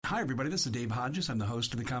Hi, everybody. This is Dave Hodges. I'm the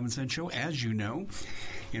host of The Common Sense Show, as you know.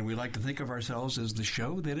 And we like to think of ourselves as the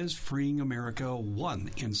show that is freeing America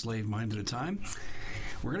one enslaved mind at a time.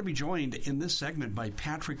 We're going to be joined in this segment by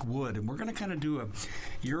Patrick Wood, and we're going to kind of do a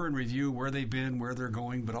year in review, where they've been, where they're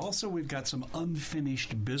going, but also we've got some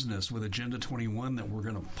unfinished business with Agenda 21 that we're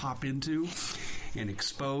going to pop into and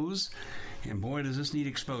expose. And boy, does this need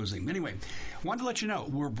exposing. Anyway, wanted to let you know,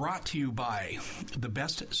 we're brought to you by the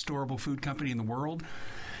best storable food company in the world.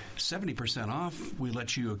 70% off. We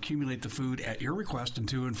let you accumulate the food at your request in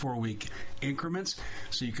 2 and 4 week increments,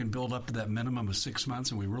 so you can build up to that minimum of 6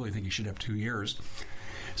 months, and we really think you should have 2 years.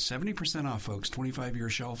 70% off, folks. 25-year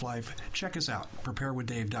shelf life. Check us out,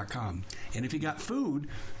 preparewithdave.com. And if you got food,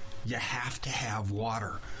 you have to have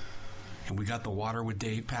water. And we got the Water with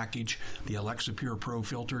Dave package, the Alexa Pure Pro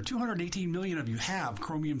filter. 218 million of you have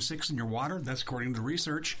chromium-6 in your water. That's according to the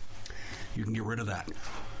research. You can get rid of that.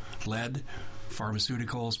 Lead,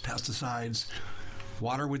 pharmaceuticals, pesticides.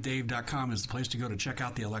 Waterwithdave.com is the place to go to check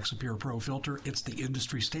out the Alexa Pure Pro filter. It's the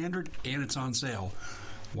industry standard, and it's on sale.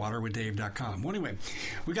 Waterwithdave.com. Well, anyway,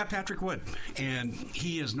 we got Patrick Wood, and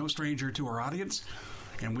he is no stranger to our audience,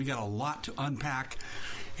 and we got a lot to unpack,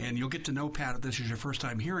 and you'll get to know Pat if this is your first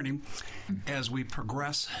time hearing him as we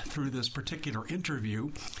progress through this particular interview.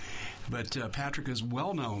 But Patrick is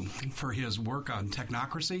well known for his work on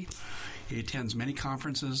Technocracy. He attends many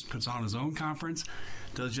conferences, puts on his own conference,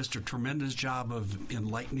 does just a tremendous job of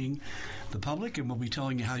enlightening the public, and we'll be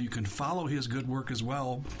telling you how you can follow his good work as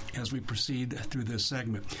well as we proceed through this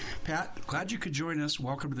segment. Pat, glad you could join us.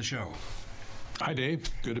 Welcome to the show. Hi, Dave.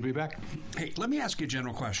 Good to be back. Hey, let me ask you a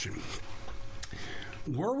general question.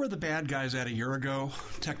 Where were the bad guys at a year ago,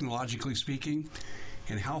 technologically speaking,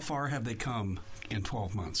 and how far have they come in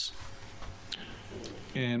 12 months?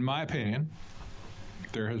 In my opinion,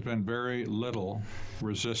 there has been very little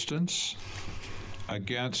resistance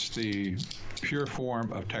against the pure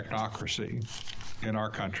form of technocracy in our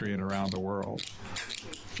country and around the world.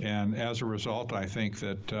 And as a result, I think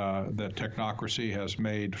that that technocracy has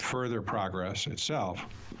made further progress itself,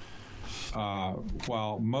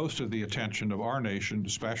 while most of the attention of our nation,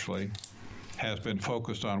 especially, has been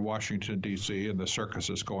focused on Washington, D.C. and the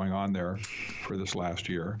circuses going on there for this last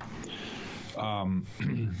year.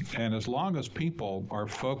 And as long as people are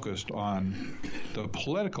focused on the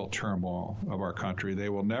political turmoil of our country, they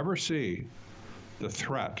will never see the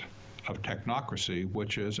threat of technocracy,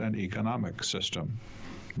 which is an economic system,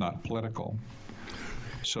 not political.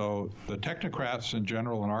 So the technocrats in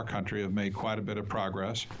general in our country have made quite a bit of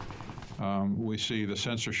progress. We see the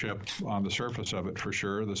censorship on the surface of it, for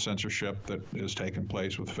sure, the censorship that has taken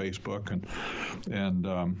place with Facebook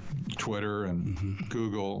and Twitter and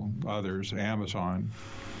Google, others, Amazon.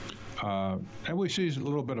 And we see a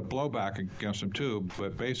little bit of blowback against them, too,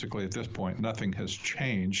 but basically at this point, nothing has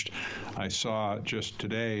changed. I saw just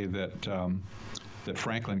today that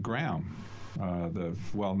Franklin Graham, the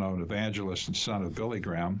well-known evangelist and son of Billy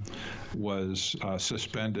Graham, was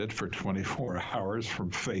suspended for 24 hours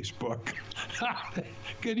from Facebook.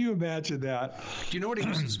 Can you imagine that? Do you know what he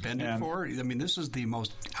was suspended for? I mean, this is the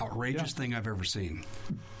most outrageous thing I've ever seen.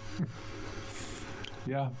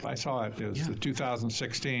 Yeah, I saw it. It was the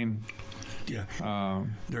 2016 their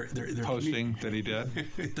posting that he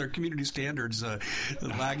did. Their community standards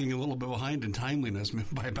lagging a little bit behind in timeliness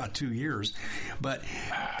by about 2 years. But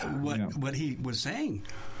what he was saying,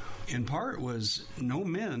 in part, was no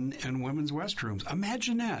men in women's restrooms.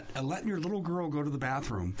 Imagine that, letting your little girl go to the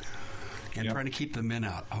bathroom and trying to keep the men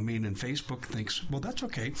out. I mean, and Facebook thinks, well, that's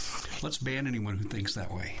okay. Let's ban anyone who thinks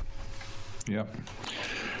that way. Yep.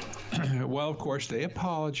 Well, of course, they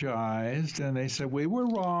apologized, and they said, we were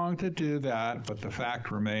wrong to do that, but the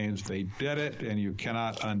fact remains they did it, and you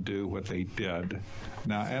cannot undo what they did.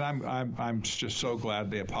 Now, and I'm just so glad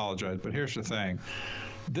they apologized, but here's the thing.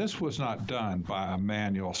 This was not done by a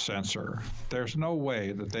manual censor. There's no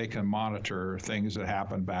way that they can monitor things that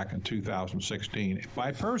happened back in 2016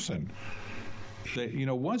 by person.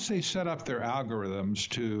 Once they set up their algorithms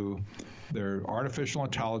their artificial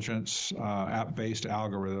intelligence app-based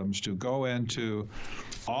algorithms to go into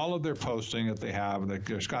all of their posting that they have,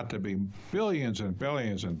 there's got to be billions and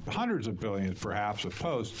billions and hundreds of billions perhaps of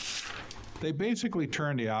posts. They basically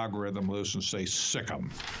turn the algorithm loose and say, sick 'em.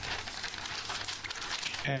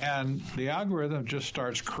 And the algorithm just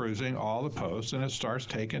starts cruising all the posts, and it starts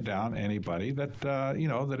taking down anybody that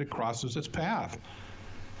that it crosses its path.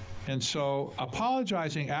 And so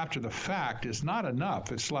apologizing after the fact is not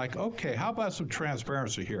enough. It's like, okay, how about some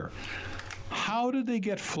transparency here? How did they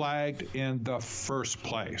get flagged in the first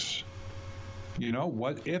place?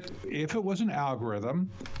 What if it was an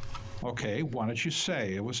algorithm Okay, why don't you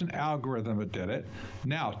say it was an algorithm that did it?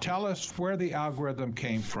 Now, tell us where the algorithm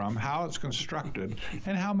came from, how it's constructed,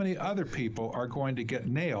 and how many other people are going to get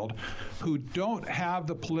nailed who don't have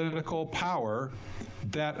the political power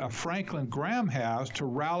that a Franklin Graham has to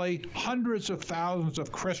rally hundreds of thousands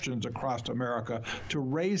of Christians across America to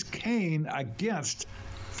raise Cain against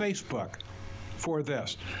Facebook for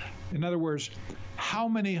this. In other words, how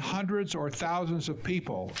many hundreds or thousands of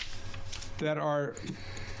people that are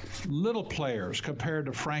little players compared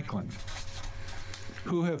to Franklin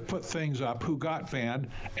who have put things up, who got banned,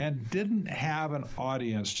 and didn't have an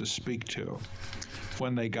audience to speak to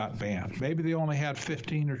when they got banned. Maybe they only had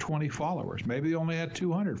 15 or 20 followers. Maybe they only had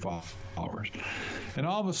 200 followers. And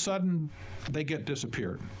all of a sudden, they get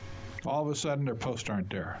disappeared. All of a sudden, their posts aren't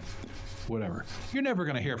there. Whatever. You're never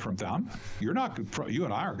going to hear from them. You and I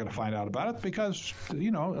aren't going to find out about it because,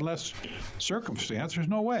 unless circumstance, there's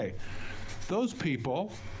no way. Those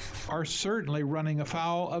people are certainly running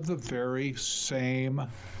afoul of the very same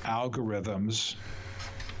algorithms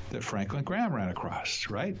that Franklin Graham ran across,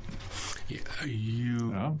 right?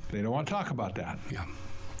 Yeah, they don't want to talk about that. Yeah.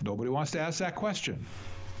 Nobody wants to ask that question.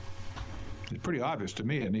 It's pretty obvious to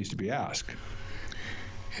me it needs to be asked.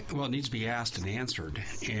 Well, it needs to be asked and answered.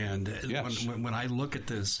 And yes. when I look at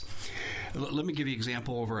this, let me give you an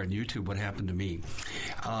example over on YouTube what happened to me.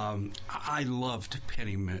 I loved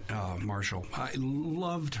Penny Marshall. I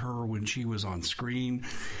loved her when she was on screen.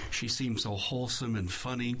 She seemed so wholesome and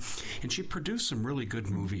funny. And she produced some really good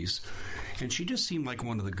movies. And she just seemed like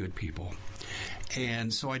one of the good people.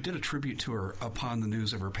 And so I did a tribute to her upon the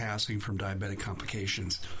news of her passing from diabetic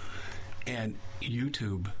complications. And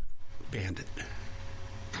YouTube banned it.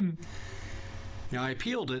 Now, I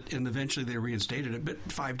appealed it, and eventually they reinstated it, but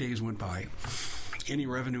 5 days went by. Any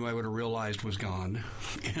revenue I would have realized was gone,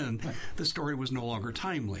 and the story was no longer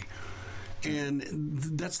timely. And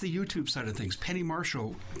that's the YouTube side of things. Penny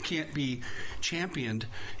Marshall can't be championed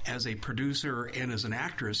as a producer and as an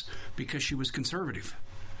actress because she was conservative.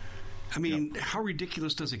 I mean, How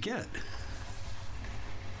ridiculous does it get?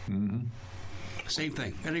 Mm-hmm. Same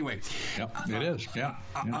thing. Anyway. Yep, it is. Yeah.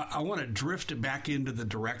 I want to drift back into the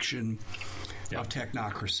direction of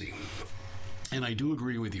technocracy. And I do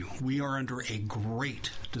agree with you. We are under a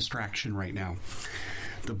great distraction right now.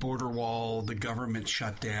 The border wall, the government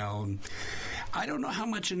shutdown. I don't know how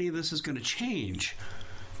much any of this is going to change.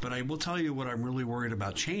 But I will tell you what I'm really worried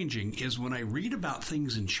about changing is when I read about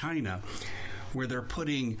things in China where they're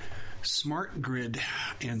putting smart grid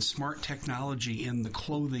and smart technology in the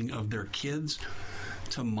clothing of their kids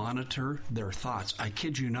to monitor their thoughts. I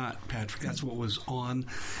kid you not, Patrick. That's what was on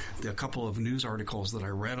the couple of news articles that I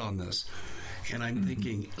read on this. And I'm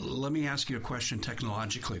thinking, let me ask you a question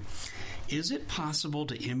technologically. Is it possible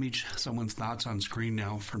to image someone's thoughts on screen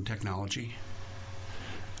now from technology?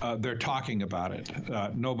 They're talking about it.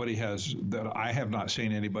 Nobody has, that I have not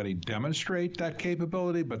seen anybody demonstrate that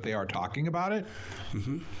capability, but they are talking about it.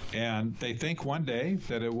 Mm-hmm. And they think one day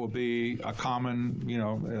that it will be a common,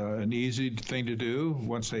 an easy thing to do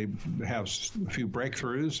once they have a few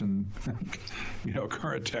breakthroughs in,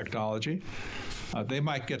 current technology. They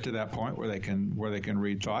might get to that point where they can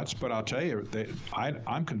read thoughts, but I'll tell you,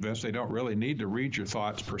 I'm convinced they don't really need to read your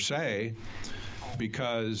thoughts per se,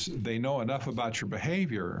 because they know enough about your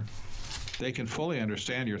behavior, they can fully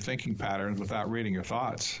understand your thinking patterns without reading your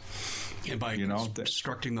thoughts. And by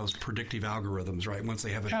constructing those predictive algorithms, right? Once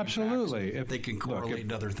they have a absolutely, facts, they can correlate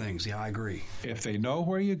to other things. Yeah, I agree. If they know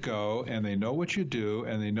where you go, and they know what you do,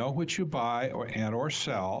 and they know what you buy or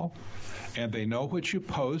sell, and they know what you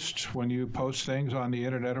post when you post things on the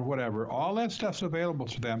internet or whatever, all that stuff's available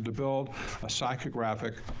to them to build a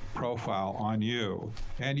psychographic profile on you.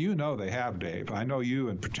 And they have, Dave. I know you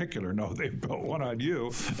in particular know they've built one on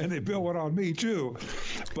you, and they built one on me too.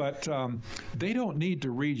 But they don't need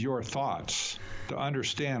to read your thoughts to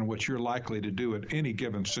understand what you're likely to do in any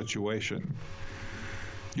given situation.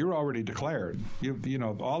 You're already declared.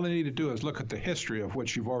 All they need to do is look at the history of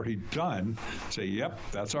what you've already done. Say, yep,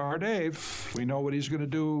 that's our Dave. We know what he's going to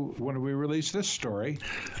do when we release this story,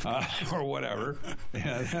 or whatever.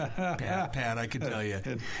 Pat, I can tell you,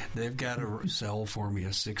 they've got to sell for me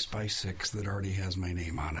a 6x6 that already has my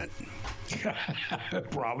name on it.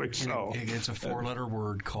 Probably so. It's a 4-letter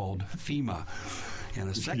word called FEMA, and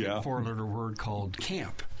a second 4-letter word called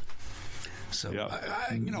camp. So,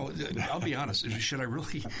 I'll be honest. Should I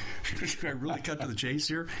really cut to the chase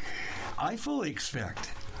here? I fully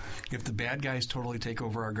expect if the bad guys totally take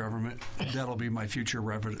over our government, that'll be my future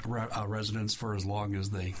residence for as long as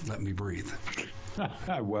they let me breathe.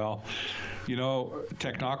 Well,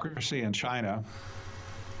 technocracy in China,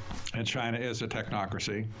 and China is a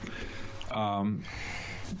technocracy,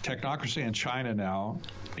 technocracy in China now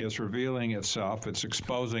is revealing itself. It's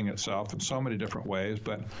exposing itself in so many different ways.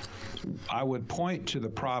 But I would point to the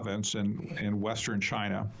province in western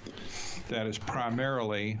China that is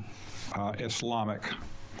primarily Islamic.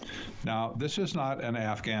 Now, this is not an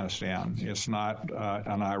Afghanistan. It's not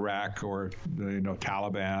an Iraq or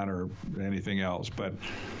Taliban or anything else. But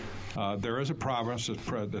there is a province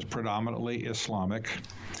that's predominantly Islamic,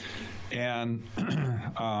 and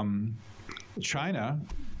China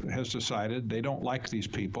has decided they don't like these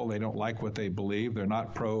people. They don't like what they believe. They're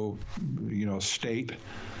not pro-state.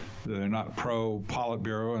 They're not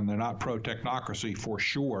pro-Politburo, and they're not pro-technocracy for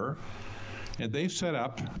sure. And they've set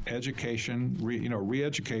up education,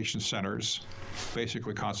 re-education centers,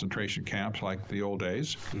 basically concentration camps like the old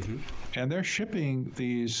days. Mm-hmm. And they're shipping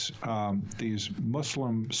these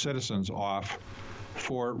Muslim citizens off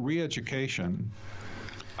for re-education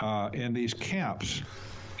in these camps.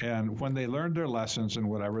 And when they learn their lessons and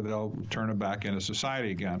whatever, they'll turn them back into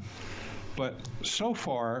society again. But so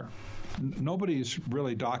far, nobody's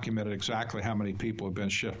really documented exactly how many people have been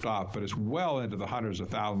shipped off, but it's well into the hundreds of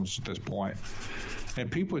thousands at this point.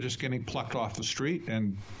 And people are just getting plucked off the street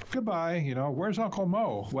and goodbye, where's Uncle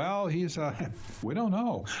Mo? Well, he's, we don't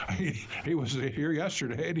know. He was here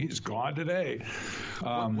yesterday and he's gone today.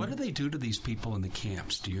 What do they do to these people in the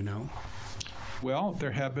camps? Do you know? Well, there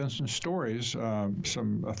have been some stories,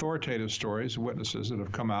 some authoritative stories, witnesses that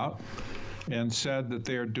have come out and said that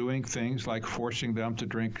they are doing things like forcing them to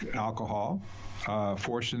drink alcohol,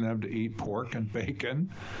 forcing them to eat pork and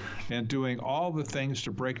bacon, and doing all the things to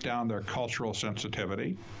break down their cultural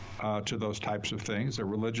sensitivity to those types of things, their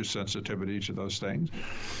religious sensitivity to those things.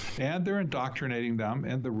 And they're indoctrinating them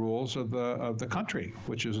in the rules of the country,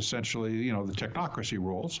 which is essentially, the technocracy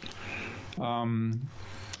rules.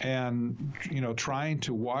 And, trying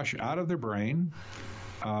to wash out of their brain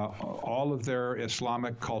all of their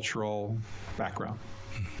Islamic cultural background.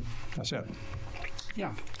 That's it.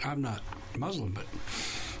 Yeah, I'm not Muslim, but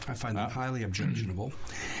I find that highly objectionable.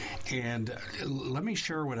 And let me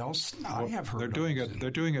share what else I have heard. They're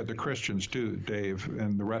doing it to Christians too, Dave,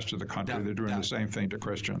 and the rest of the country. They're doing the same thing to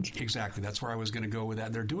Christians. Exactly. That's where I was going to go with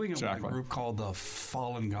that. They're doing it with a group called the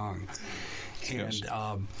Falun Gong. And yes.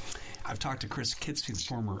 I've talked to Chris Kitson,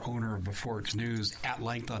 former owner of Beforks News, at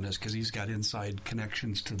length on this because he's got inside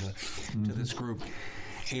connections to this group.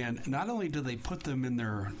 And not only do they put them in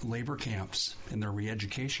their labor camps, in their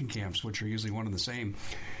re-education camps, which are usually one and the same,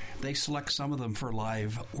 they select some of them for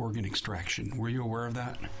live organ extraction. Were you aware of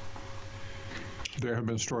that? There have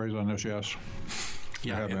been stories on this, yes.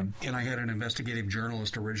 Yeah, and I had an investigative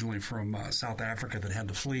journalist originally from South Africa that had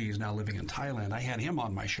to flee. He's now living in Thailand. I had him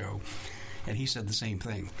on my show, and he said the same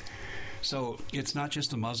thing. So it's not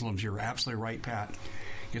just the Muslims. You're absolutely right, Pat.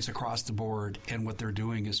 It's across the board, and what they're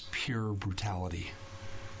doing is pure brutality.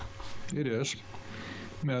 It is.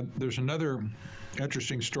 Now, there's another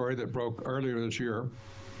interesting story that broke earlier this year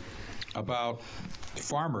about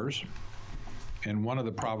farmers in one of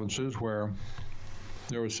the provinces where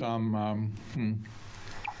there was some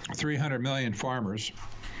 300 million farmers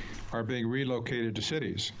are being relocated to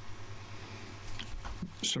cities.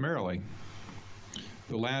 Summarily,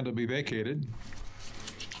 the land will be vacated,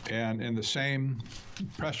 and in the same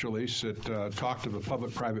press release, it talked of a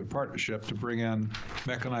public-private partnership to bring in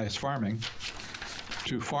mechanized farming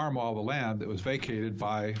to farm all the land that was vacated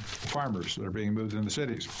by farmers that are being moved into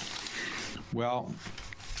cities. Well,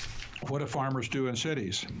 what do farmers do in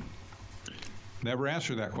cities? Never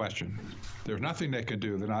answer that question. There's nothing they can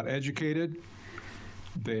do. They're not educated.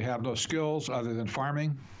 They have no skills other than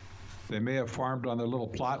farming. They may have farmed on their little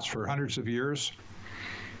plots for hundreds of years.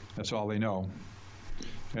 That's all they know.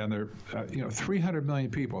 And they're, 300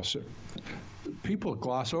 million people. So people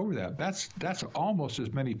gloss over that. That's almost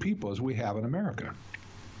as many people as we have in America.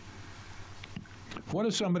 What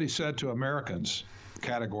if somebody said to Americans,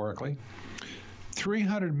 categorically,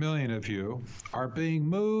 300 million of you are being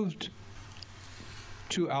moved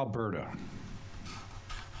to Alberta.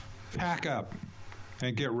 Pack up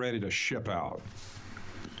and get ready to ship out.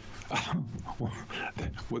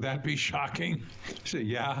 Would that be shocking? Say,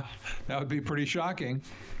 yeah, that would be pretty shocking.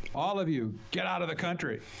 All of you, get out of the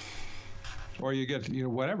country. Or you get,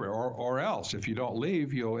 whatever. Or else, if you don't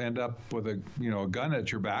leave, you'll end up with a gun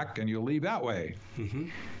at your back, and you'll leave that way. Mm-hmm.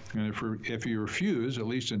 And if you refuse, at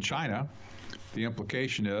least in China, the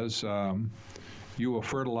implication is you will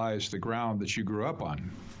fertilize the ground that you grew up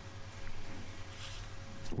on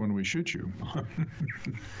when we shoot you.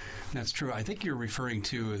 That's true. I think you're referring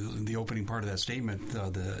to the opening part of that statement,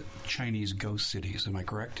 the Chinese ghost cities. Am I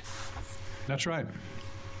correct? That's right.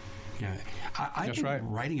 Yeah, I've been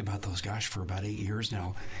writing about those, gosh, for about 8 years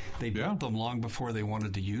now. They built them long before they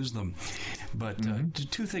wanted to use them. But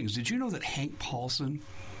two things. Did you know that Hank Paulson,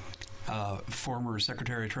 former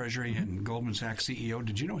Secretary of Treasury and Goldman Sachs CEO,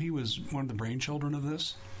 did you know he was one of the brainchildren of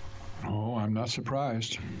this? Oh, I'm not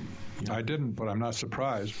surprised. Yeah. I didn't, but I'm not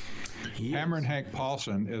surprised. Hammer and Hank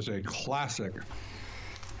Paulson is a classic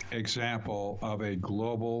example of a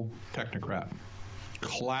global technocrat.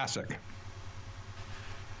 Classic.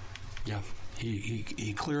 Yeah,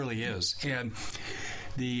 he clearly is. And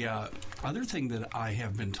the other thing that I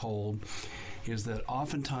have been told is that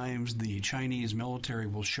oftentimes the Chinese military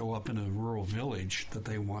will show up in a rural village that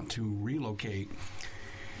they want to relocate,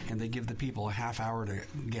 and they give the people a half hour to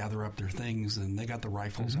gather up their things, and they got the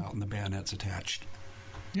rifles out and the bayonets attached.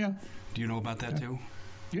 Yeah. Do you know about that too?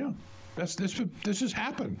 Yeah. This has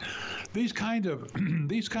happened. These kinds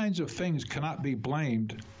of things cannot be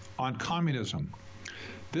blamed on communism.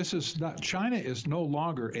 China is no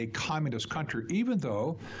longer a communist country, even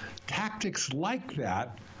though tactics like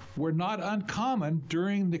that were not uncommon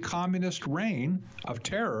during the communist reign of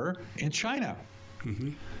terror in China.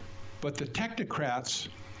 But the technocrats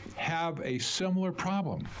have a similar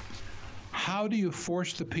problem. How do you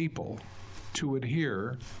force the people to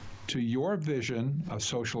adhere to your vision of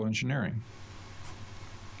social engineering?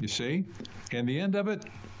 You see, in the end of it,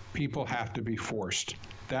 people have to be forced.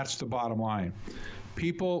 That's the bottom line.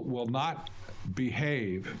 People will not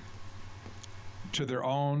behave to their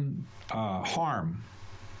own harm.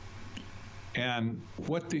 And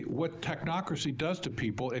what technocracy does to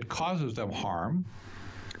people, it causes them harm.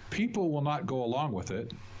 People will not go along with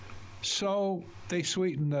it. So they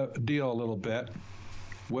sweeten the deal a little bit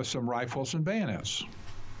with some rifles and bayonets.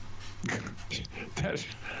 This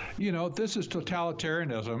is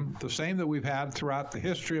totalitarianism, the same that we've had throughout the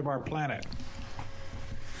history of our planet,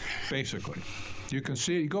 basically. You can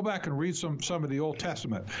see, you go back and read some of the Old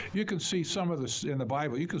Testament, you can see some of this in the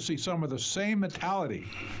Bible, you can see some of the same mentality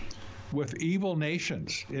with evil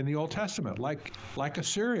nations in the Old Testament, like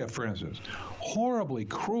Assyria, for instance. Horribly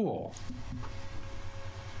cruel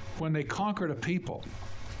when they conquered a people,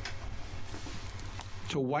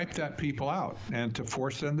 to wipe that people out and to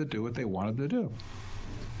force them to do what they wanted to do.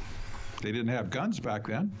 They didn't have guns back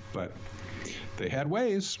then, but they had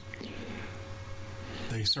ways.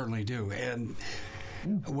 They certainly do. And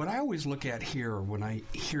what I always look at here when I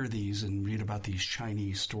hear these and read about these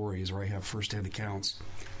Chinese stories, or I have firsthand accounts,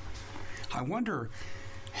 I wonder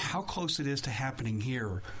how close it is to happening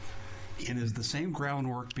here, and is the same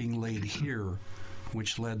groundwork being laid here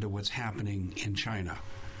which led to what's happening in China?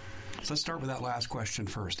 So let's start with that last question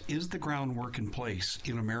first. Is the groundwork in place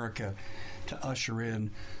in America to usher in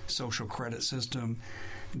social credit system,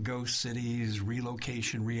 ghost cities,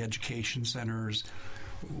 relocation, re-education centers?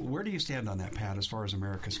 Where do you stand on that, Pat, as far as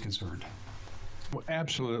America is concerned? Well,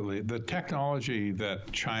 absolutely. The technology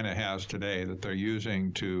that China has today that they're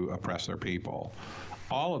using to oppress their people,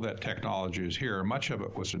 all of that technology is here. Much of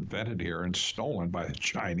it was invented here and stolen by the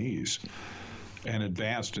Chinese and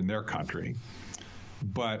advanced in their country.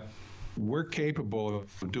 But we're capable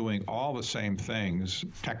of doing all the same things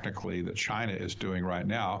technically that China is doing right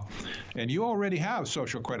now. And you already have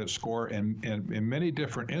social credit score in many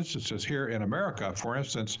different instances here in America. For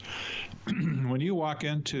instance, when you walk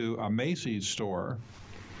into a Macy's store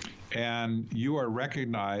and you are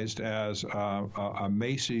recognized as a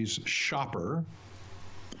Macy's shopper,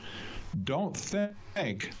 don't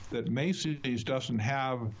think that Macy's doesn't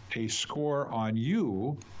have a score on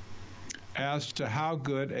you as to how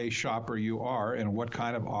good a shopper you are and what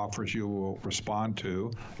kind of offers you will respond to,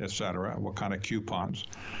 et cetera, what kind of coupons.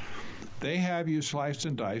 They have you sliced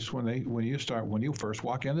and diced when you first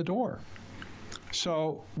walk in the door.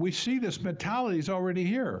 So we see this mentality is already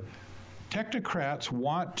here. Technocrats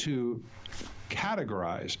want to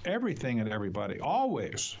categorize everything and everybody,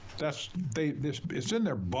 always. It's in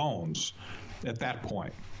their bones at that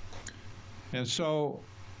point. And so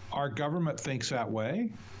our government thinks that way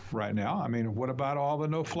right now. I mean, what about all the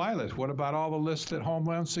no-fly lists? What about all the lists that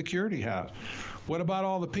Homeland Security has? What about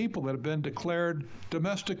all the people that have been declared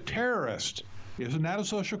domestic terrorists? Isn't that a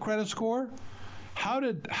social credit score? How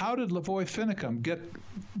did Lavoy Finicum get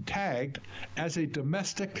tagged as a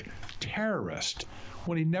domestic terrorist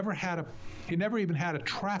when he never even had a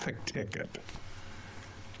traffic ticket?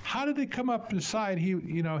 How did they come up and decide he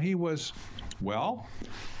was? Well,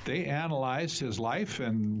 they analyzed his life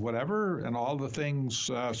and whatever and all the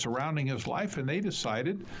things surrounding his life, and they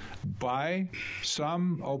decided by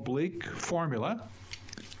some oblique formula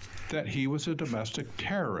that he was a domestic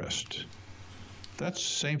terrorist. That's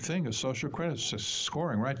the same thing as social credit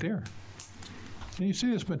scoring right there. And you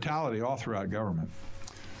see this mentality all throughout government.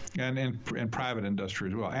 and in private industry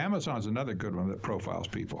as well. Amazon's another good one that profiles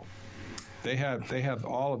people. They have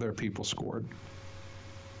all of their people scored.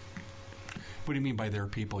 What do you mean by their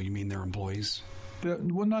people? You mean their employees?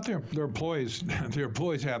 Well, not their employees. Their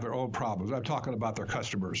employees have their own problems. I'm talking about their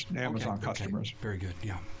customers, Amazon customers. Okay. Very good.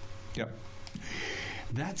 Yeah. Yep.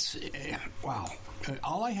 That's wow.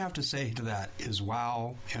 All I have to say to that is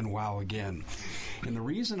wow and wow again. And the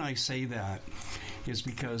reason I say that is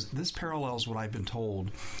because this parallels what I've been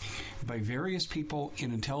told by various people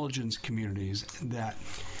in intelligence communities that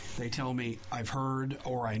they tell me I've heard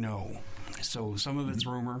or I know. So some of it's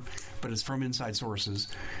rumor, but it's from inside sources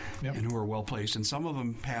and who are well placed. And some of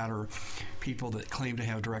them, Pat, are people that claim to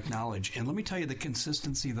have direct knowledge. And let me tell you the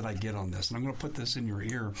consistency that I get on this. And I'm going to put this in your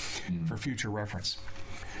ear for future reference.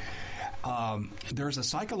 There's a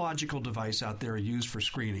psychological device out there used for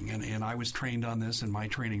screening, and I was trained on this in my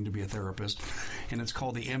training to be a therapist, and it's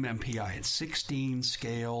called the MMPI. It's 16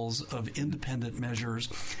 scales of independent measures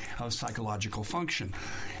of psychological function.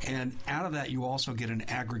 And out of that, you also get an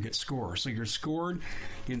aggregate score. So you're scored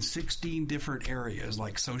in 16 different areas,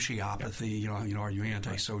 like sociopathy, are you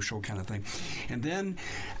antisocial kind of thing. And then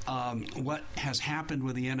what has happened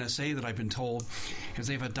with the NSA that I've been told is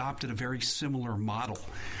they've adopted a very similar model,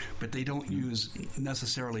 but they don't use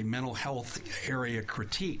necessarily mental health area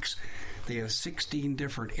critiques. They have 16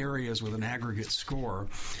 different areas with an aggregate score,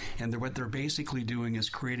 and what they're basically doing is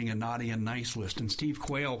creating a naughty and nice list. And Steve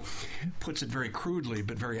Quayle puts it very crudely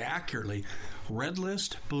but very accurately. Red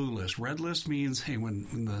list, blue list. Red list means, hey,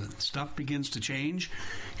 when the stuff begins to change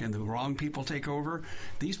and the wrong people take over,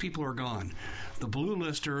 these people are gone. The blue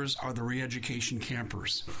listers are the re-education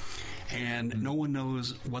campers. And no one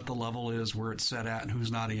knows what the level is, where it's set at, and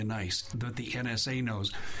who's naughty and nice. That the NSA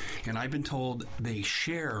knows. And I've been told they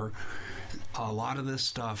share a lot of this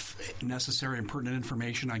stuff, necessary and pertinent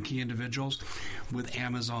information on key individuals, with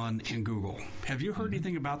Amazon and Google. Have you heard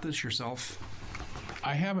anything about this yourself?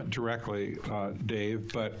 I haven't directly,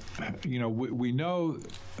 Dave, but we know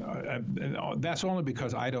that's only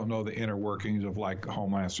because I don't know the inner workings of like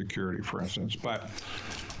Homeland Security, for instance. But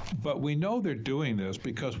we know they're doing this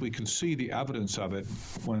because we can see the evidence of it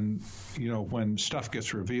when stuff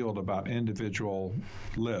gets revealed about individual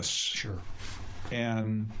lists. Sure.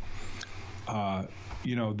 And the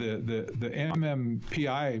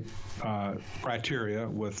MMPI criteria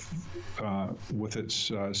with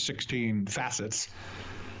its 16 facets,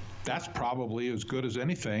 that's probably as good as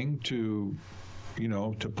anything to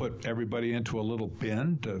put everybody into a little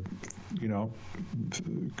bin to,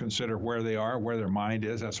 consider where they are, where their mind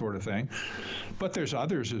is, that sort of thing. But there's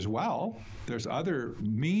others as well. There's other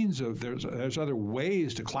there's other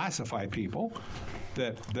ways to classify people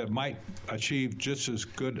that might achieve just as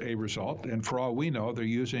good a result. And for all we know, they're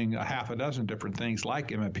using a half a dozen different things like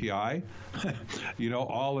MMPI,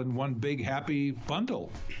 all in one big happy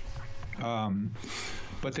bundle.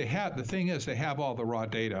 But the thing is, they have all the raw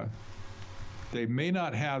data. They may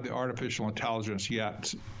not have the artificial intelligence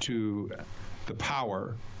yet to the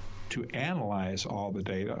power to analyze all the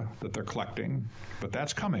data that they're collecting, but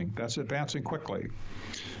that's coming. That's advancing quickly.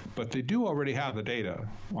 But they do already have the data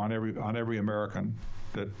on every American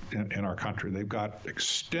that in our country. They've got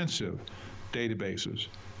extensive databases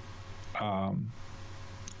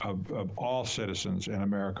of all citizens in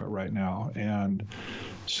America right now. And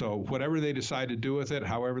so whatever they decide to do with it,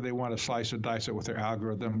 however they want to slice and dice it with their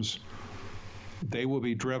algorithms, they will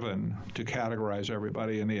be driven to categorize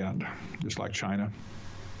everybody in the end, just like China.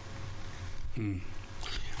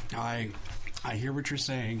 I hear what you're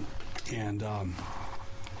saying, and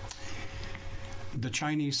the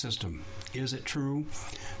Chinese system, is it true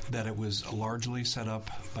that it was largely set up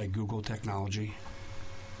by Google technology?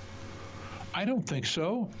 I don't think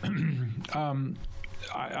so.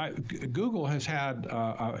 Google has had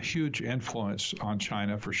a huge influence on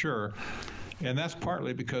China for sure. And that's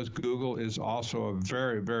partly because Google is also a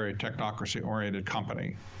very, very technocracy-oriented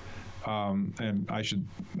company. And I should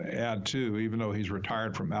add, too, even though he's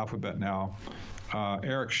retired from Alphabet now,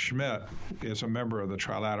 Eric Schmidt is a member of the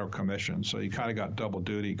Trilateral Commission, so you kind of got double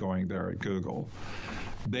duty going there at Google.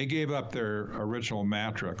 They gave up their original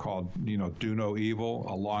mantra called, do no evil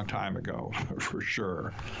a long time ago, for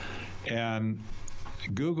sure. And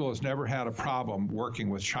Google has never had a problem working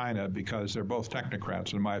with China because they're both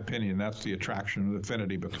technocrats, in my opinion. That's the attraction and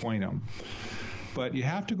affinity between them. But you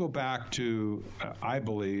have to go back to, I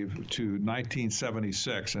believe, to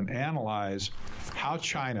 1976 and analyze how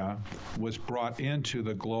China was brought into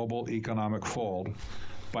the global economic fold,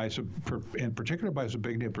 in particular by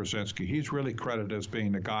Zbigniew Brzezinski. He's really credited as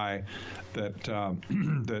being the guy that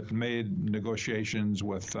that made negotiations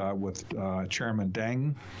with Chairman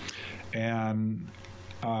Deng, and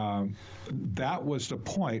that was the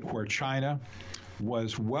point where China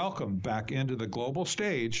was welcomed back into the global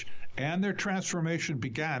stage, and their transformation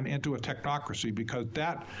began into a technocracy, because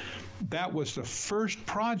that was the first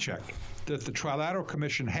project that the Trilateral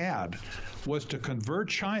Commission had, was to convert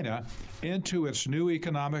China into its new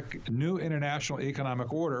international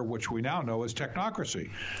economic order, which we now know as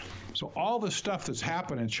technocracy. So all the stuff that's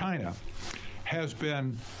happened in China has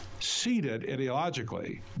been seeded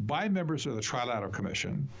ideologically by members of the Trilateral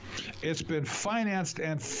Commission. It's been financed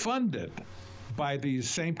and funded by these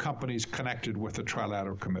same companies connected with the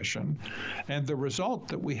Trilateral Commission. And the result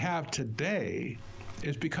that we have today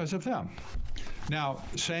is because of them. Now,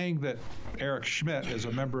 saying that Eric Schmidt is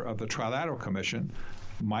a member of the Trilateral Commission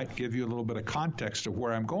might give you a little bit of context of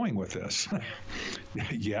where I'm going with this.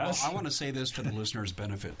 Yes. Well, I want to say this for the listeners'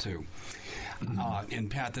 benefit, too. And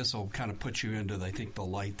Pat, this will kind of put you into, I think, the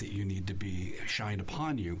light that you need to be shined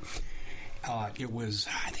upon you. I think it was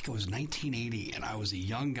 1980, and I was a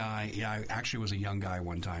young guy. Yeah, I actually was a young guy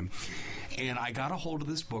one time. And I got a hold of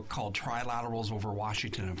this book called Trilaterals Over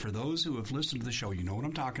Washington. And for those who have listened to the show, you know what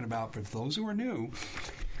I'm talking about. But for those who are new,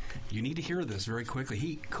 you need to hear this very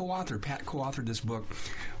quickly. Pat co-authored this book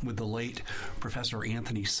with the late Professor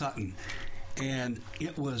Anthony Sutton. And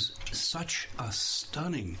it was such a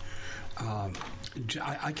stunning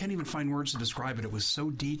I can't even find words to describe it. It was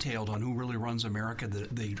so detailed on who really runs America.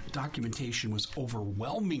 The documentation was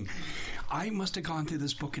overwhelming. I must have gone through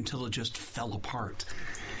this book until it just fell apart.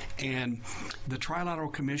 And the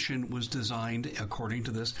Trilateral Commission was designed, according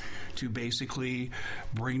to this, to basically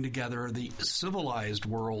bring together the civilized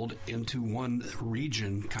world into one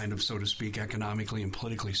region, kind of, so to speak, economically and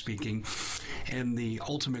politically speaking. And the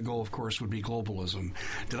ultimate goal, of course, would be globalism.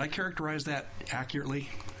 Did I characterize that accurately?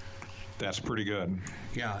 That's pretty good.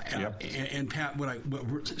 Yeah. Yep. And Pat,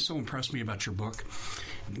 what so impressed me about your book,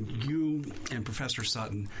 you and Professor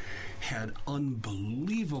Sutton had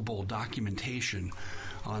unbelievable documentation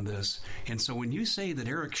on this. And so when you say that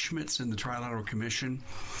Eric Schmidt's in the Trilateral Commission,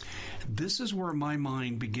 this is where my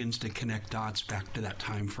mind begins to connect dots back to that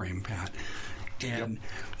time frame, Pat. And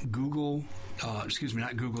Google,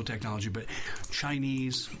 not Google technology, but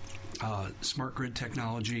Chinese smart grid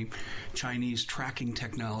technology, Chinese tracking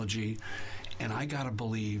technology. And I got to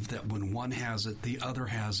believe that when one has it, the other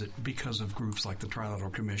has it because of groups like the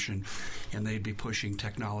Trilateral Commission, and they'd be pushing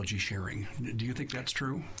technology sharing. Do you think that's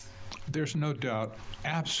true? There's no doubt,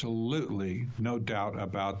 absolutely no doubt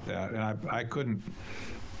about that. And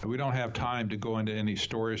we don't have time to go into any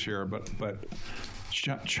stories here, but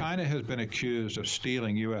China has been accused of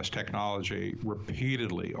stealing U.S. technology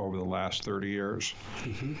repeatedly over the last 30 years.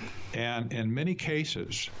 Mm-hmm. And in many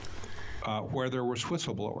cases, where there was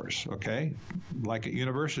whistleblowers, okay, like at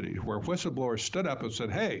universities, where whistleblowers stood up and said,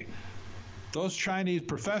 hey, those Chinese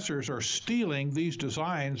professors are stealing these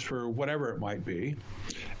designs for whatever it might be,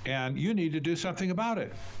 and you need to do something about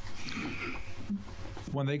it.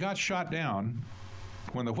 When they got shot down,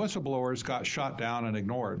 when the whistleblowers got shot down and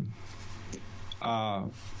ignored, I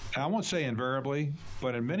won't say invariably,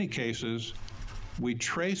 but in many cases, we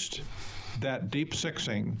traced that deep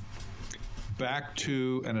sixing back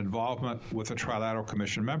to an involvement with a Trilateral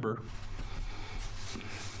Commission member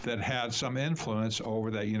that had some influence over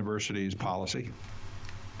that university's policy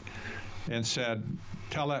and said,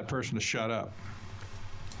 tell that person to shut up.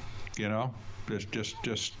 You know,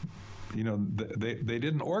 just you know, they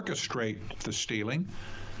didn't orchestrate the stealing,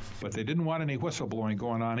 but they didn't want any whistleblowing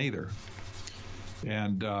going on either.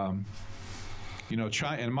 And you know,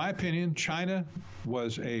 China, in my opinion, China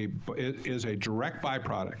is a direct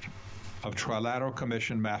byproduct of Trilateral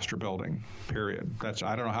Commission master building. Period.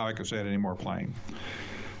 I don't know how I could say it any more plain.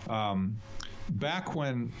 Back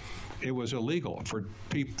when it was illegal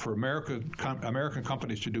for American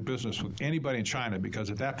companies to do business with anybody in China,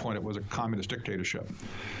 because at that point it was a communist dictatorship,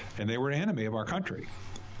 and they were an enemy of our country,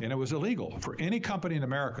 and it was illegal for any company in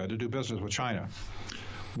America to do business with China.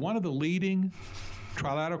 One of the leading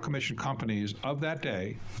Trilateral Commission companies of that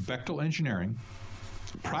day, Bechtel Engineering,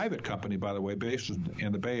 private company, by the way, based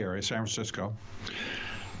in the Bay Area, San Francisco.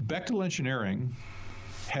 Bechtel Engineering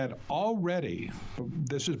had already,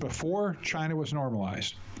 this is before China was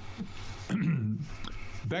normalized,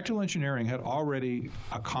 Bechtel Engineering had already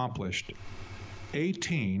accomplished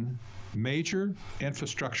 18 major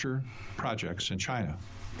infrastructure projects in China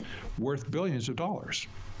worth billions of dollars,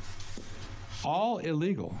 all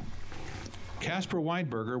illegal. Caspar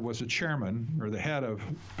Weinberger was the chairman or the head of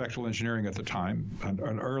Bechtel Engineering at the time,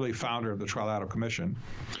 an early founder of the Trilateral Commission.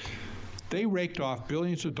 They raked off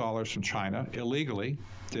billions of dollars from China illegally.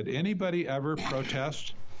 Did anybody ever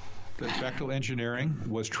protest that Bechtel Engineering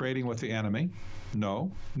was trading with the enemy?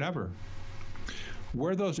 No, never.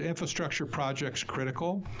 were those infrastructure projects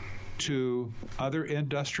critical to other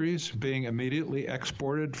industries being immediately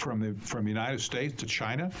exported from the United States to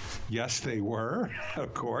China? Yes, they were,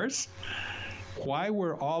 of course. Why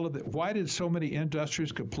did so many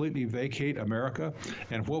industries completely vacate America,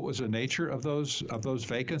 and what was the nature of those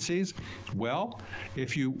vacancies? Well,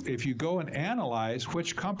 if you go and analyze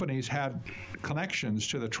which companies had connections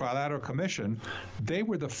to the Trilateral Commission, they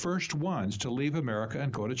were the first ones to leave America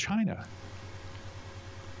and go to China.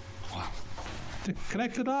 Wow. To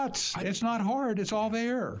connect the dots. It's not hard. It's all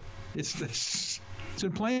there. It's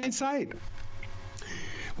in plain sight.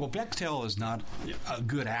 Well, Bechtel is not a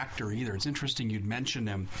good actor either. It's interesting you'd mentioned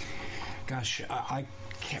him. Gosh, I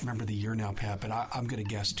can't remember the year now, Pat, but I'm going to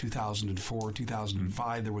guess 2004,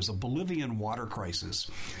 2005. There was a Bolivian water crisis,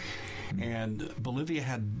 and Bolivia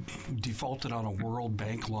had defaulted on a World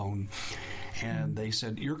Bank loan. And they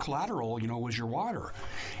said, your collateral, was your water.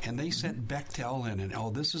 And they sent Bechtel in,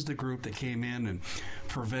 and this is the group that came in and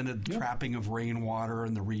prevented trapping of rainwater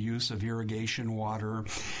and the reuse of irrigation water.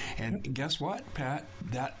 And guess what, Pat?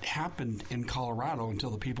 That happened in Colorado until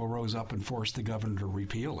the people rose up and forced the governor to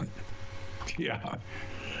repeal it. Yeah.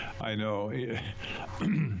 I know.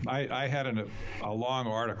 I had a long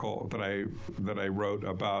article that I wrote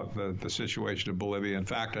about the situation in Bolivia. In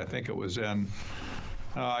fact, I think it was in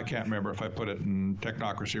I can't remember if I put it in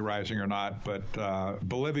Technocracy Rising or not, but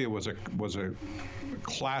Bolivia was a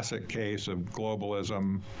classic case of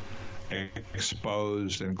globalism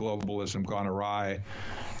exposed and globalism gone awry,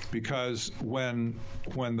 because when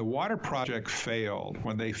the water project failed,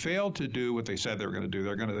 when they failed to do what they said they were going to do,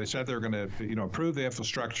 they said they were going to improve the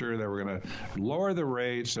infrastructure, they were going to lower the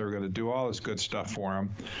rates, they were going to do all this good stuff for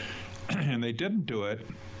them, and they didn't do it.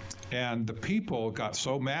 And the people got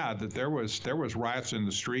so mad that there was riots in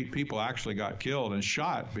the street. People actually got killed and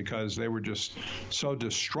shot because they were just so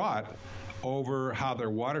distraught over how their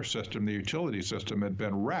water system, the utility system, had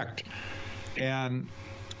been wrecked. And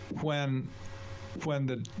when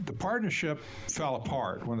the partnership fell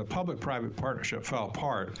apart, when the public-private partnership fell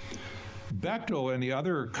apart, Bechtel and the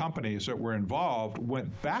other companies that were involved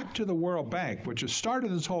went back to the World Bank, which has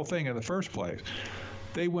started this whole thing in the first place.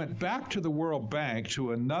 They went back to the World Bank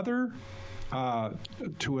to another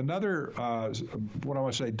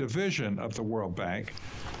division of the World Bank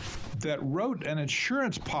that wrote an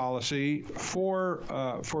insurance policy for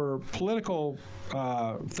political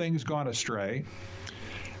things gone astray.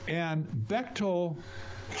 And Bechtel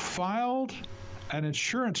filed an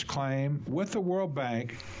insurance claim with the World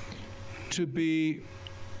Bank to be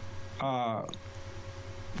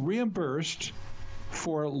reimbursed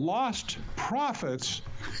for lost profits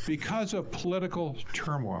because of political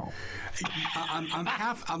turmoil.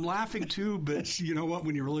 I'm laughing too, but you know what?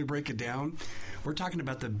 When you really break it down, we're talking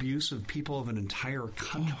about the abuse of people of an entire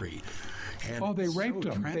country. And they raped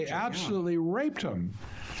them. Tragic, they absolutely raped them.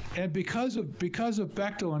 And because of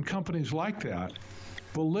Bechtel and companies like that,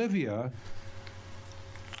 Bolivia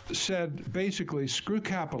said basically, screw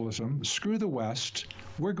capitalism, screw the West,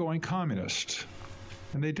 we're going communist.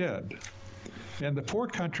 And they did. And the poor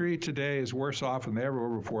country today is worse off than they ever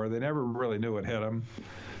were before. They never really knew it hit them.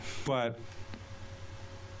 But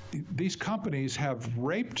these companies have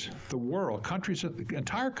raped the world,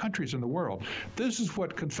 entire countries in the world. This is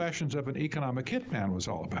what Confessions of an Economic Hitman was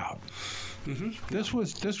all about. Mm-hmm. This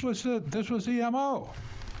was the MO.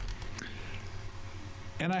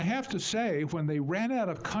 And I have to say, when they ran out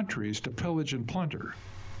of countries to pillage and plunder,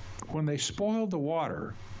 when they spoiled the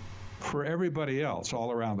water for everybody else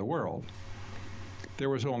all around the world, there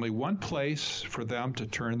was only one place for them to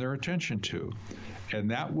turn their attention to, and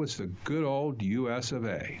that was the good old U.S. of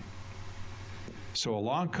A. So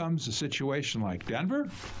along comes a situation like Denver.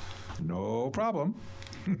 No problem.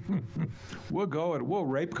 We'll go and we'll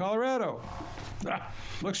rape Colorado.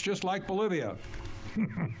 Looks just like Bolivia.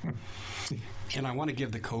 And I want to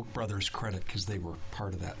give the Koch brothers credit because they were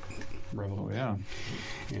part of that revolution. Oh,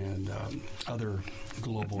 yeah. And other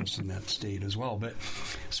globalists in that state as well. But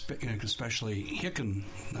especially Hicken,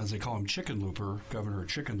 as they call him, Chickenlooper, Governor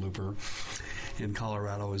Chickenlooper in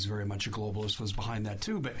Colorado is very much a globalist, was behind that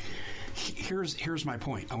too. But here's my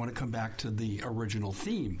point. I want to come back to the original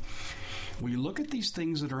theme. When you look at these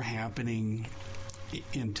things that are happening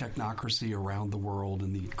in technocracy around the world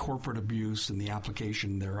and the corporate abuse and the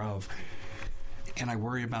application thereof, and I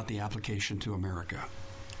worry about the application to America,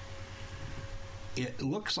 it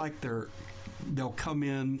looks like they'll come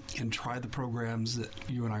in and try the programs that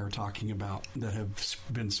you and I are talking about that have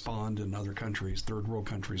been spawned in other countries, third world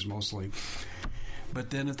countries mostly. But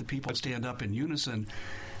then if the people stand up in unison,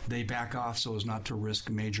 they back off so as not to risk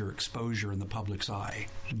major exposure in the public's eye.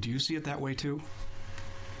 Do you see it that way too?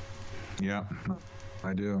 Yeah.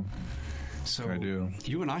 I do. So I do.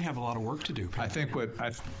 You and I have a lot of work to do, Pat. I think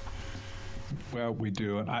well, we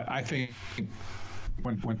do. And I think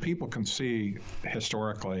when people can see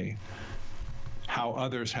historically how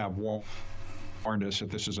others have warned us that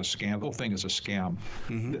this is a scam, the whole thing is a scam.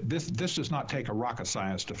 Mm-hmm. This does not take a rocket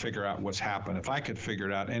science to figure out what's happened. If I could figure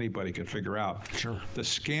it out, anybody could figure out. Sure. The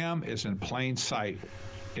scam is in plain sight.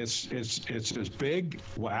 It's as big.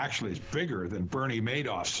 Well, actually, it's bigger than Bernie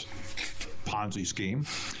Madoff's Ponzi scheme.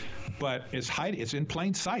 But it's in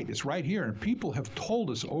plain sight. It's right here. And people have told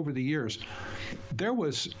us over the years. There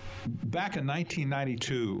was, back in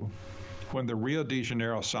 1992, when the Rio de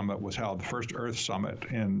Janeiro summit was held, the first Earth summit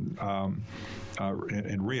in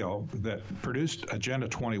Rio that produced Agenda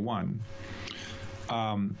 21,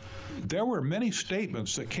 there were many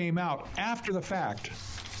statements that came out after the fact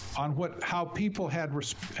on how people had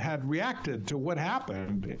reacted to what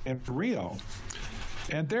happened in Rio.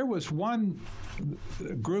 And there was one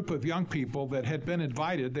group of young people that had been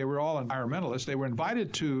invited. They were all environmentalists. They were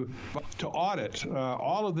invited to audit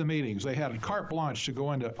all of the meetings. They had a carte blanche to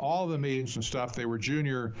go into all of the meetings and stuff. They were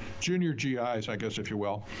junior GIs, I guess, if you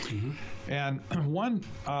will. Mm-hmm. And one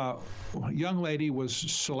young lady was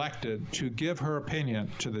selected to give her opinion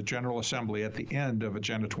to the General Assembly at the end of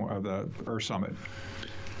of the Earth Summit.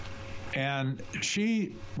 And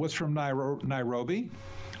she was from Nairobi.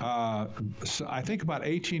 I think about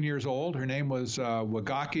 18 years old. Her name was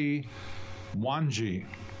Wagaki Wanji.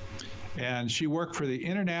 And she worked for the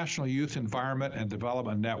International Youth Environment and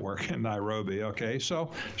Development Network in Nairobi. Okay,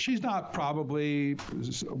 so she's not probably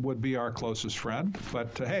would be our closest friend,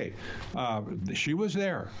 but hey, she was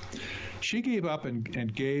there. She gave up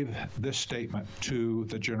and gave this statement to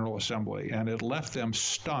the General Assembly, and it left them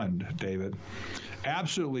stunned, David,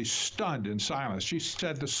 absolutely stunned in silence. She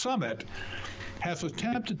said the summit has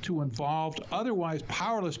attempted to involve otherwise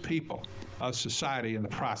powerless people of society in the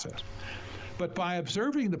process. But by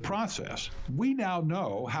observing the process, we now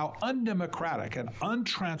know how undemocratic and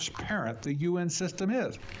untransparent the UN system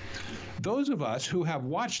is. Those of us who have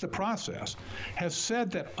watched the process have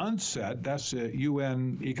said that UNCED, that's the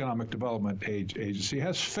UN Economic Development Agency,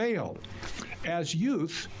 has failed. As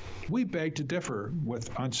youth, we beg to differ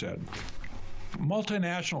with UNCED.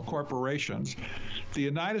 Multinational corporations, the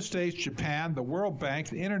United States, Japan, the World Bank,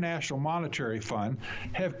 the International Monetary Fund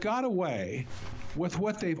have got away with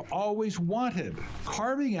what they've always wanted,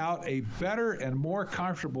 carving out a better and more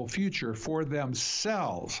comfortable future for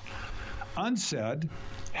themselves. UNCED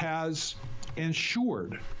has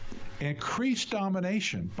ensured increased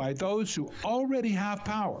domination by those who already have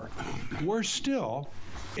power. Worse still,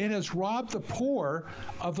 it has robbed the poor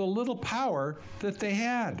of the little power that they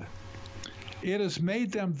had. It has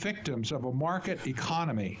made them victims of a market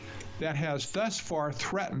economy that has thus far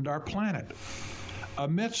threatened our planet.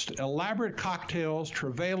 Amidst elaborate cocktails,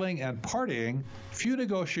 travailing, and partying, few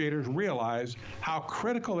negotiators realize how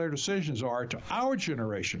critical their decisions are to our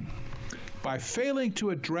generation. By failing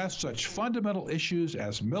to address such fundamental issues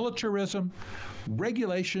as militarism,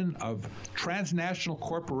 regulation of transnational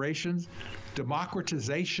corporations,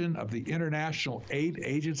 democratization of the international aid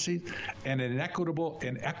agencies, and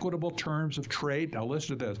inequitable terms of trade. Now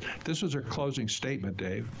listen to this. This was her closing statement,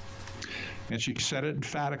 Dave. And she said it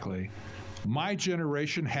emphatically. My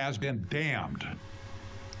generation has been damned.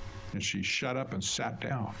 And she shut up and sat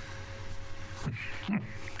down.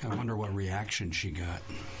 I wonder what reaction she got.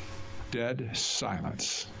 Dead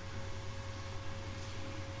silence.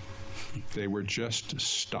 They were just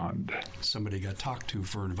stunned. Somebody got talked to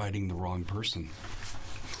for inviting the wrong person.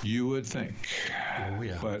 You would think. Oh,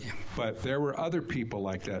 yeah. But there were other people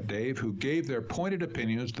like that, Dave, who gave their pointed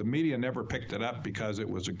opinions. The media never picked it up because it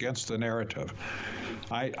was against the narrative.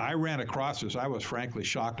 I ran across this. I was frankly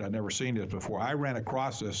shocked. I'd never seen this before. I ran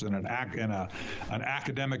across this in an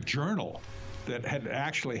academic journal that had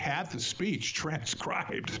actually had the speech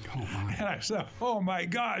transcribed. Oh, my. And I said, oh my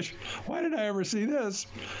gosh, why did I ever see this?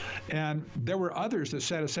 And there were others that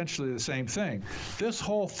said essentially the same thing. This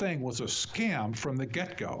whole thing was a scam from the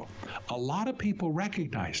get-go. A lot of people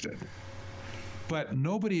recognized it, but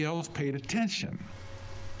nobody else paid attention.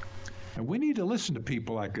 And we need to listen to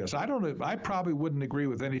people like this. I probably wouldn't agree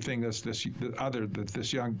with anything that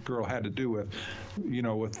this young girl had to do with,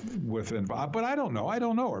 but I don't know. I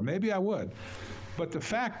don't know her. Maybe I would. But the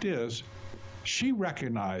fact is, she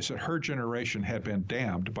recognized that her generation had been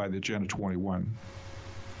damned by the Agenda 21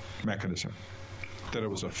 mechanism, that it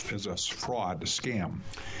was a fraud, a scam.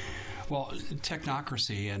 Well,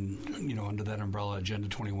 technocracy and, under that umbrella, Agenda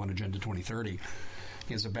 21, Agenda 2030,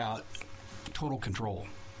 is about total control.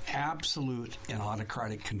 Absolute and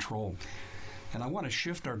autocratic control. And I want to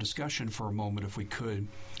shift our discussion for a moment, if we could,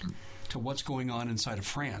 to what's going on inside of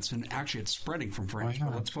France. And actually, it's spreading from France,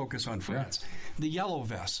 but let's focus on France. Yeah. The Yellow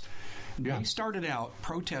Vests. They started out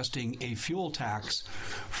protesting a fuel tax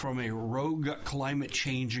from a rogue climate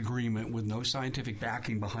change agreement with no scientific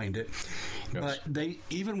backing behind it. Yes. But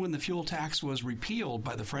even when the fuel tax was repealed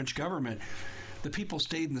by the French government, the people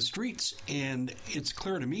stayed in the streets, and it's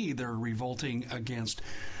clear to me they're revolting against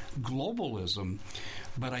globalism.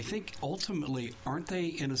 But I think ultimately, aren't they,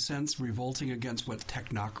 in a sense, revolting against what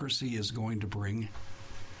technocracy is going to bring?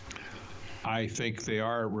 I think they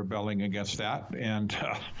are rebelling against that. And,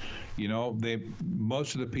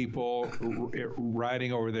 most of the people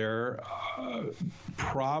riding over there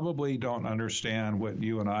probably don't understand what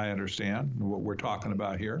you and I understand, what we're talking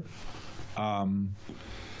about here.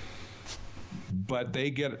 But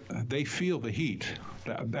they feel the heat.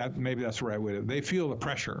 That maybe that's the right way to. They feel the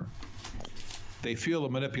pressure. They feel the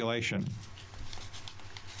manipulation.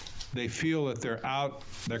 They feel that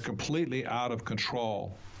they're completely out of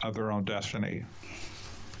control of their own destiny.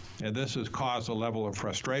 And this has caused a level of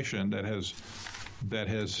frustration that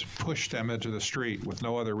has pushed them into the street with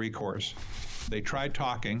no other recourse. They tried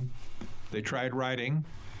talking, they tried writing,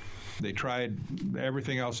 they tried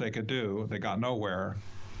everything else they could do. They got nowhere.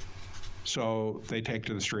 So they take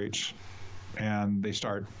to the streets and they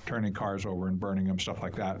start turning cars over and burning them, stuff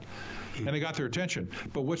like that. And they got their attention.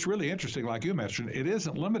 But what's really interesting, like you mentioned, it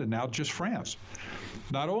isn't limited now to just France.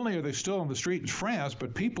 Not only are they still on the street in France,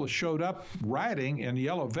 but people showed up rioting in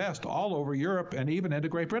yellow vest all over Europe and even into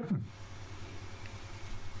Great Britain.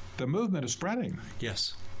 The movement is spreading.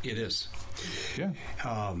 Yes, it is. Yeah.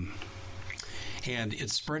 And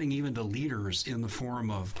it's spreading even to leaders in the form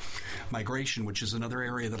of migration, which is another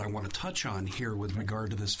area that I want to touch on here with regard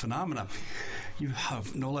to this phenomena. You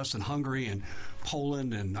have no less than Hungary and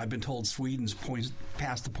Poland, and I've been told Sweden's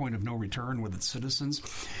past the point of no return with its citizens.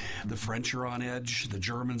 The French are on edge. The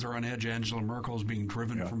Germans are on edge. Angela Merkel is being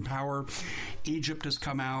driven from power. Egypt has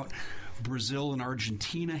come out. Brazil and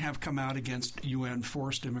Argentina have come out against UN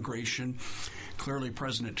forced immigration. Clearly,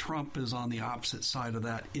 President Trump is on the opposite side of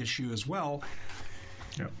that issue as well.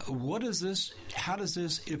 Yep. What is this? How does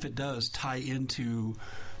this, if it does, tie into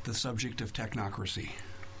the subject of technocracy?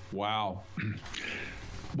 Wow.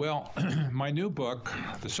 Well, my new book,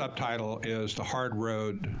 the subtitle is The Hard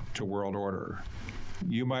Road to World Order.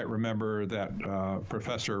 You might remember that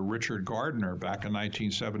Professor Richard Gardner back in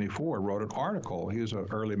 1974 wrote an article. He was an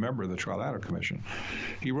early member of the Trilateral Commission.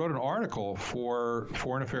 He wrote an article for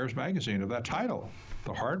Foreign Affairs magazine of that title,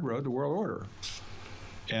 The Hard Road to World Order.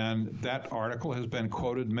 And that article has been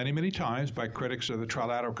quoted many, many times by critics of the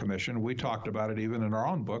Trilateral Commission. We talked about it even in our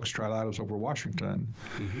own books, Trilaterals Over Washington.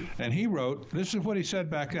 Mm-hmm. And he wrote, this is what he said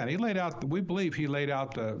back then. We believe he laid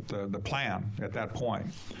out the plan at that point.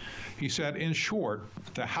 He said, in short,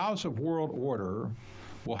 the House of World Order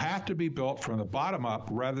will have to be built from the bottom up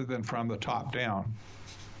rather than from the top down.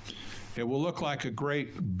 It will look like a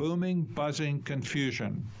great booming, buzzing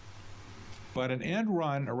confusion. But an end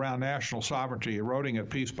run around national sovereignty, eroding it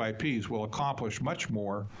piece by piece, will accomplish much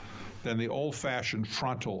more than the old-fashioned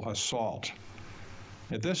frontal assault.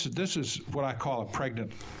 And this is what I call a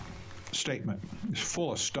pregnant statement. It's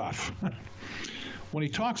full of stuff. When he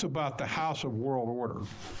talks about the House of World Order,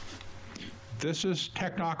 this is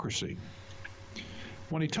technocracy.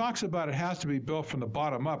 When he talks about it has to be built from the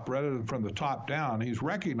bottom up rather than from the top down, he's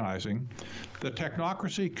recognizing that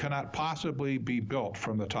technocracy cannot possibly be built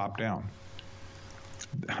from the top down.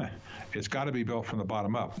 It's got to be built from the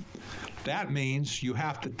bottom up. That means you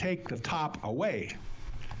have to take the top away.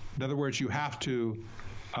 In other words, you have to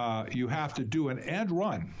do an end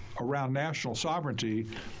run around national sovereignty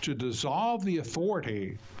to dissolve the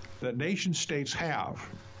authority that nation states have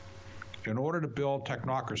in order to build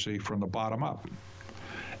technocracy from the bottom up.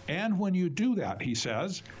 And when you do that, he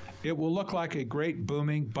says, it will look like a great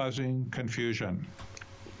booming, buzzing confusion.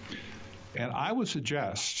 And I would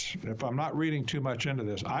suggest, if I'm not reading too much into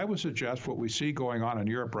this, I would suggest what we see going on in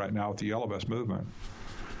Europe right now with the Yellow Vest movement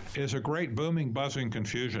is a great booming, buzzing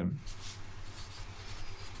confusion.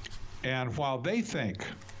 And while they think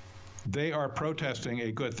they are protesting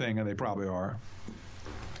a good thing, and they probably are,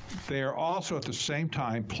 they are also at the same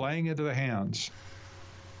time playing into the hands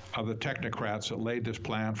of the technocrats that laid this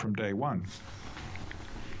plan from day one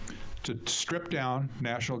to strip down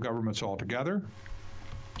national governments altogether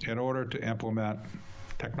in order to implement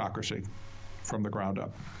technocracy from the ground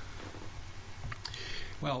up.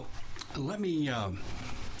 Well, let me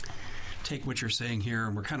take what you're saying here,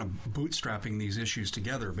 and we're kind of bootstrapping these issues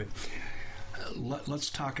together, but let's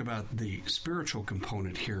talk about the spiritual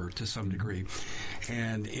component here to some degree.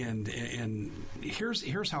 And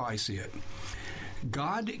here's how I see it.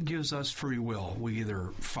 God gives us free will. We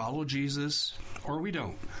either follow Jesus or we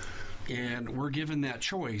don't. And we're given that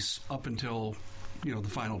choice up until, the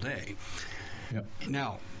final day. Yep.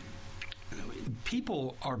 Now,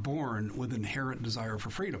 people are born with inherent desire for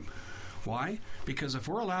freedom. Why? Because if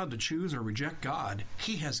we're allowed to choose or reject God,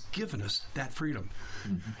 He has given us that freedom.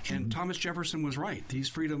 Mm-hmm. And Thomas Jefferson was right. These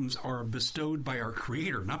freedoms are bestowed by our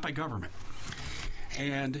Creator, not by government.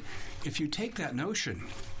 And if you take that notion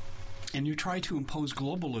and you try to impose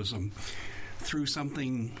globalism through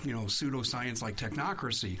something, pseudoscience like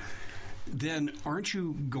technocracy, then aren't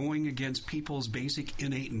you going against people's basic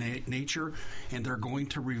innate nature, and they're going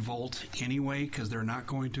to revolt anyway because they're not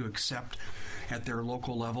going to accept at their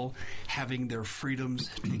local level having their freedoms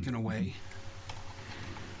taken away?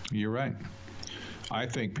 You're right. I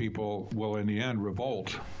think people will in the end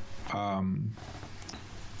revolt,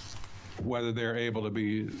 whether they're able to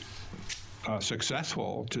be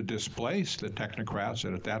successful to displace the technocrats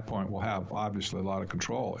that at that point will have obviously a lot of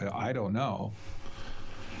control. I don't know.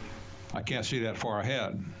 I can't see that far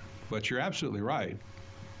ahead, but you're absolutely right.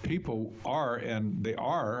 People are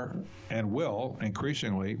and will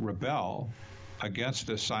increasingly rebel against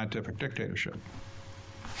this scientific dictatorship.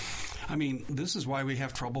 I mean, this is why we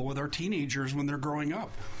have trouble with our teenagers when they're growing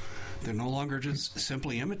up. They're no longer just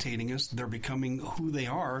simply imitating us. They're becoming who they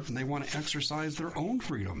are, and they want to exercise their own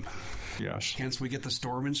freedom. Yes. Hence, we get the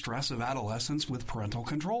storm and stress of adolescence with parental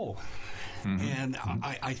control. Mm-hmm. And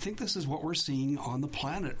I think this is what we're seeing on the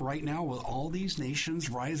planet right now with all these nations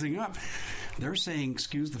rising up. They're saying,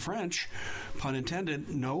 excuse the French, pun intended,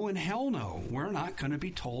 no and hell no. We're not going to be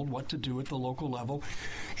told what to do at the local level.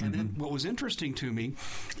 And then what was interesting to me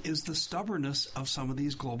is the stubbornness of some of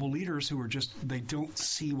these global leaders who are just, they don't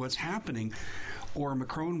see what's happening. Or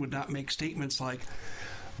Macron would not make statements like,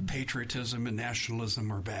 patriotism and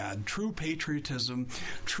nationalism are bad. True patriotism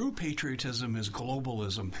is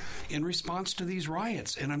globalism in response to these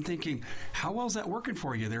riots. And I'm thinking, how well is that working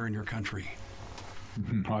for you there in your country?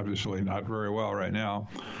 Obviously not very well right now.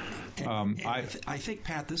 I think,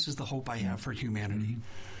 Pat, this is the hope I have for humanity.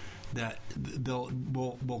 That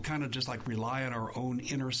we'll kind of just like rely on our own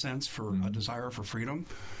inner sense for a desire for freedom.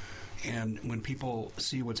 And when people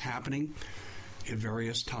see what's happening at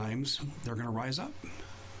various times, they're going to rise up.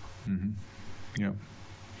 Mm-hmm. Yeah.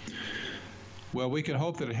 Well, we can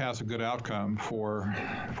hope that it has a good outcome for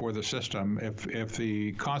the system. If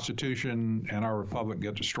the Constitution and our republic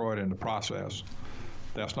get destroyed in the process,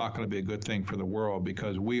 that's not going to be a good thing for the world,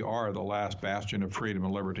 because we are the last bastion of freedom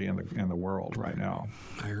and liberty in the world right now.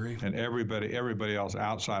 I agree. And everybody else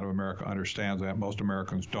outside of America understands that. Most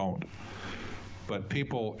Americans don't. But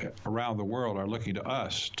people around the world are looking to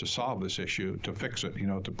us to solve this issue, to fix it,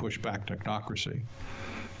 to push back technocracy.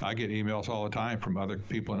 I get emails all the time from other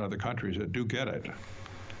people in other countries that do get it.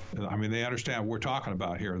 I mean, they understand what we're talking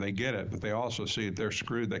about here. They get it, but they also see that they're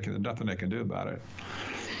screwed. There's nothing they can do about it.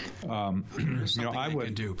 There's something they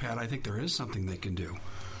can do, Pat. I think there is something they can do.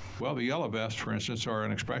 Well, the yellow vests, for instance, are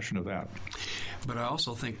an expression of that. But I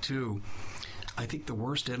also think, too, the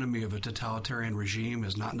worst enemy of a totalitarian regime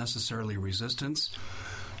is not necessarily resistance.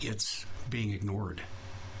 It's being ignored.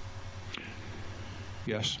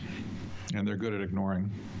 Yes, and they're good at ignoring.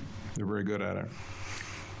 They're very good at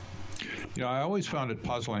it. I always found it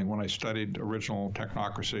puzzling when I studied original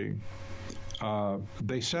technocracy.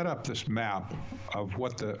 They set up this map of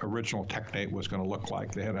what the original technate was going to look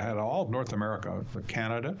like. They had all of North America,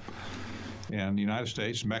 Canada, and the United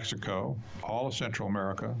States, Mexico, all of Central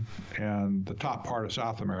America, and the top part of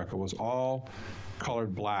South America was all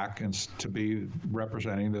colored black, and to be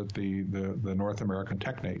representing the North American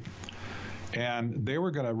technate. And they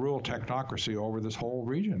were going to rule technocracy over this whole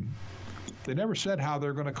region. They never said how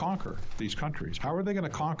they're going to conquer these countries. How are they going to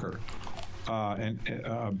conquer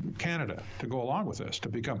Canada to go along with this, to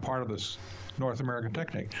become part of this North American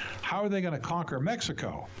technate? How are they going to conquer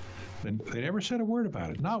Mexico? And they never said a word about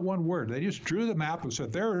it, not one word. They just drew the map and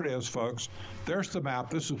said, there it is, folks. There's the map.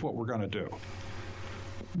 This is what we're going to do.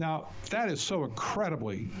 Now, that is so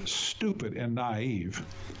incredibly stupid and naive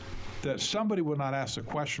that somebody would not ask the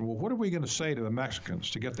question, well, what are we going to say to the Mexicans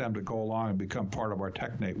to get them to go along and become part of our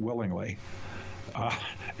technate willingly?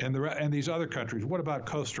 And these other countries, what about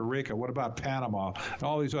Costa Rica? What about Panama? And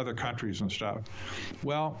all these other countries and stuff.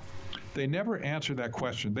 Well, they never answered that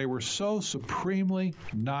question. They were so supremely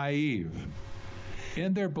naive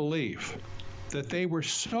in their belief that they were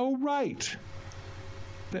so right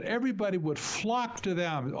that everybody would flock to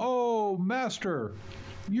them. Oh, Master,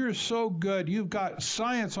 you're so good. You've got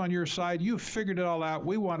science on your side. You've figured it all out.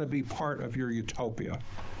 We want to be part of your utopia.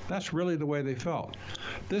 That's really the way they felt.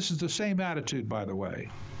 This is the same attitude, by the way,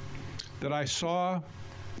 that I saw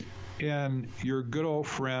in your good old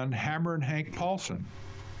friend Hammerin' Hank Paulson.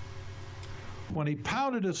 When he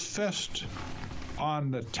pounded his fist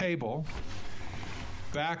on the table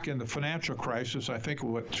back in the financial crisis, I think it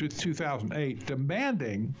was 2008,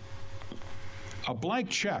 demanding a blank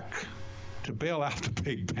check to bail out the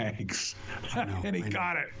big banks. And he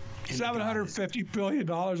got it. $750 billion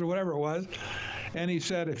or whatever it was. And he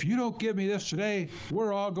said, if you don't give me this today,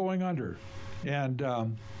 we're all going under. And,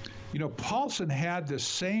 Paulson had this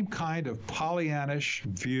same kind of Pollyannish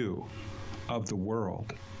view of the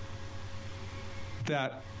world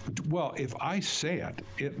that, well, if I say it,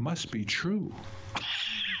 it must be true.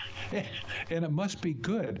 And it must be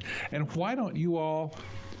good. And why don't you all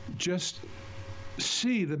just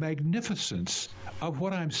see the magnificence of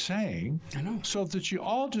what I'm saying, so that you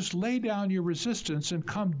all just lay down your resistance and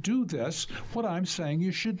come do this, what I'm saying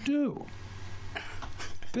you should do.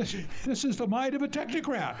 This is the mind of a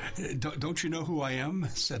technocrat. Don't you know who I am?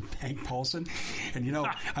 Said Hank Paulson. And,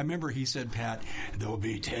 I remember he said, Pat, there'll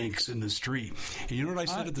be tanks in the street. And you know what I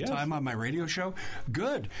said at the time on my radio show?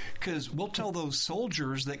 Good, because we'll tell those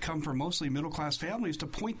soldiers that come from mostly middle-class families to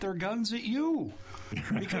point their guns at you,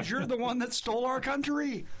 because you're the one that stole our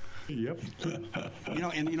country. Yep.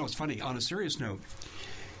 It's funny. On a serious note,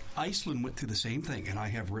 Iceland went through the same thing, and I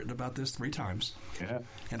have written about this 3 times. Yeah.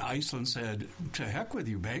 And Iceland said, to heck with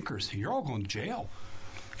you, bankers. You're all going to jail.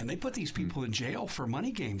 And they put these people in jail for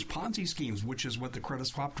money games, Ponzi schemes, which is what the credit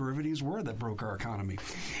swap derivatives were that broke our economy.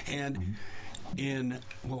 And in,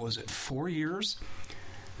 4 years,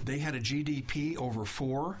 they had a GDP over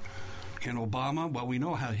 4. And Obama, well, we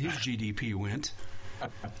know how his GDP went.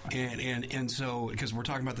 And so, because we're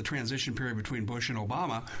talking about the transition period between Bush and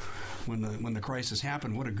Obama, when the crisis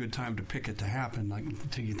happened, what a good time to pick it to happen. Like,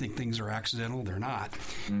 do you think things are accidental? They're not.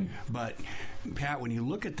 But, Pat, when you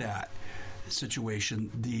look at that situation,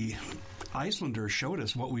 the Icelanders showed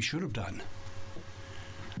us what we should have done.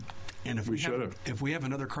 And if we have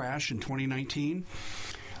another crash in 2019,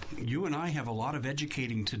 you and I have a lot of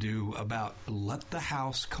educating to do about let the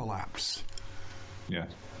house collapse. Yeah.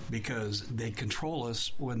 Because they control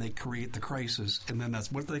us when they create the crisis. And then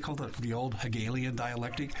that's what they call the old Hegelian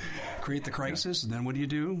dialectic. Create the crisis, and then what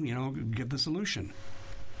do? Give the solution.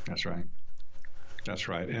 That's right. That's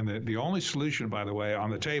right. And the only solution, by the way, on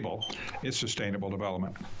the table is sustainable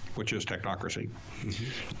development, which is technocracy.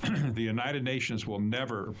 Mm-hmm. The United Nations will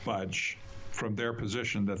never budge from their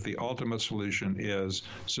position that the ultimate solution is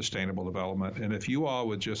sustainable development. And if you all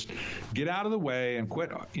would just get out of the way and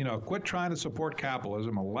quit trying to support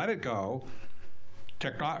capitalism and let it go,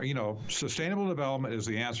 sustainable development is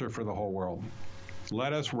the answer for the whole world.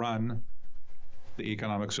 Let us run the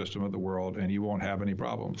economic system of the world, and you won't have any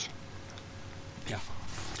problems. Yeah.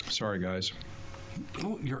 Sorry, guys.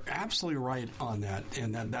 Oh, you're absolutely right on that,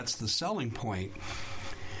 and that's the selling point.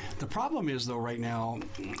 The problem is, though, right now,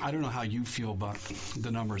 I don't know how you feel about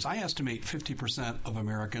the numbers. I estimate 50% of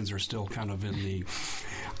Americans are still kind of in the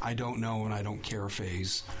I don't know and I don't care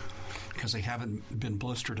phase, because they haven't been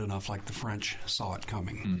blistered enough like the French saw it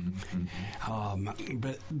coming. Mm-hmm.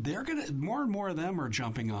 But they're going to, more and more of them are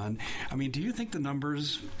jumping on. I mean, do you think the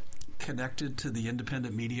numbers connected to the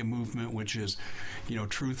independent media movement, which is,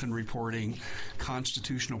 truth and reporting,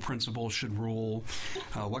 constitutional principles should rule,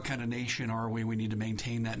 what kind of nation are we? We need to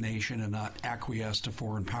maintain that nation and not acquiesce to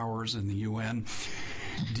foreign powers in the UN.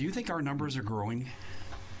 Do you think our numbers are growing?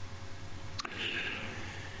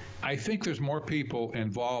 I think there's more people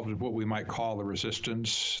involved in what we might call the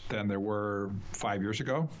resistance than there were 5 years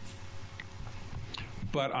ago.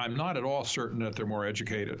 But I'm not at all certain that they're more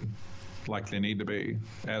educated like they need to be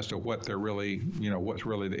as to what they're really, what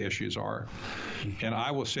really the issues are. And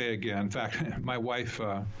I will say again, in fact, my wife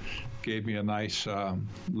gave me a nice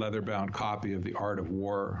leather-bound copy of The Art of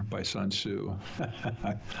War by Sun Tzu.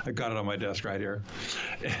 I got it on my desk right here.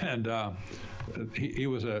 And he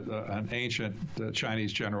was an ancient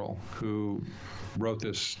Chinese general who wrote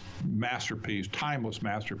this masterpiece, timeless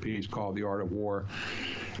masterpiece called The Art of War.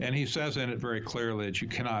 And he says in it very clearly that you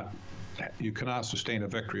cannot sustain a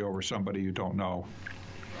victory over somebody you don't know,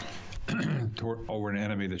 over an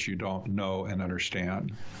enemy that you don't know and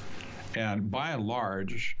understand. And by and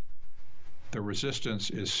large, the resistance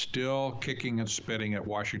is still kicking and spitting at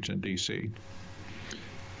Washington, D.C.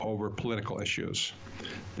 over political issues.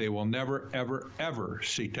 They will never, ever, ever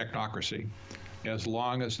see technocracy as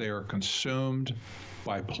long as they are consumed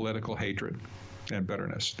by political hatred and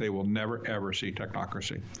bitterness. They will never, ever see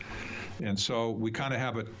technocracy. And so we kind of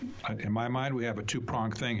have in my mind, we have a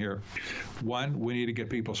two-pronged thing here. One, we need to get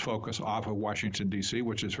people's focus off of Washington, D.C.,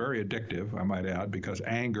 which is very addictive, I might add, because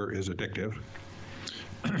anger is addictive.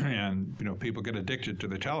 And, people get addicted to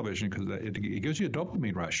the television because it gives you a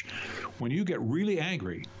dopamine rush. When you get really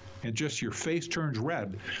angry and just your face turns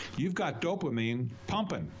red, you've got dopamine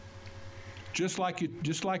pumping, just like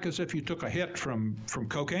as if you took a hit from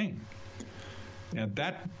cocaine. And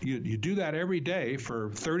that you do that every day for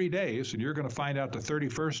 30 days, and you're going to find out the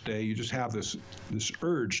 31st day you just have this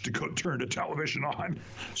urge to go turn the television on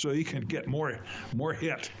so you can get more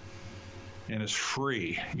hit. And it's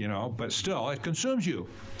free, but still it consumes you.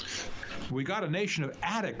 We got a nation of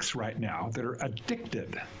addicts right now that are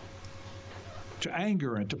addicted to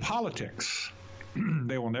anger and to politics.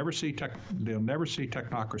 They'll never see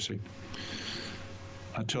technocracy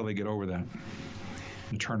until they get over that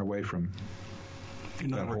and turn away from.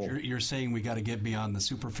 In other words, you're saying we got to get beyond the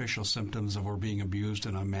superficial symptoms of we're being abused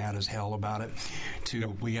and I'm mad as hell about it to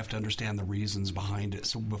we have to understand the reasons behind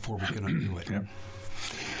it before we can undo it. Yep.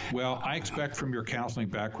 Well, I expect from your counseling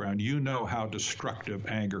background, you know how destructive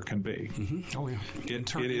anger can be. Mm-hmm. Oh, yeah.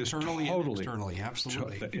 It is internally totally, and externally,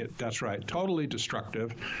 absolutely. That's right. Totally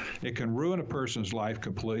destructive. It can ruin a person's life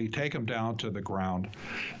completely, take them down to the ground.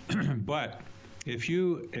 But if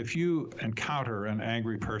you encounter an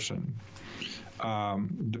angry person,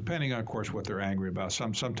 depending on, of course, what they're angry about.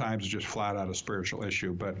 Sometimes it's just flat out a spiritual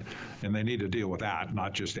issue, and they need to deal with that,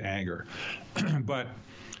 not just anger. But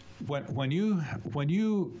when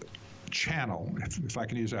you channel, if I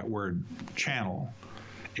can use that word, channel,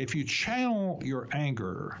 if you channel your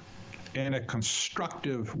anger in a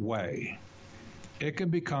constructive way, it can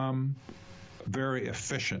become very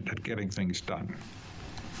efficient at getting things done.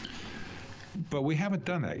 But we haven't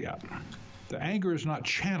done that yet. The anger is not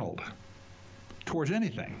channeled towards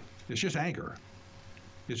anything. It's just anger.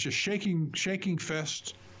 It's just shaking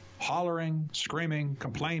fists, hollering, screaming,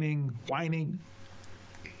 complaining, whining.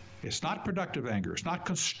 It's not productive anger. It's not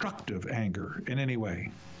constructive anger in any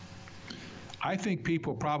way. I think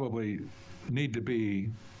people probably need to be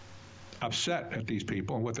upset at these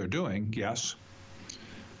people and what they're doing, yes.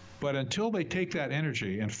 But until they take that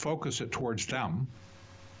energy and focus it towards them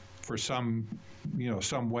for some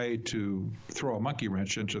way to throw a monkey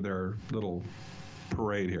wrench into their little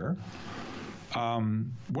parade here,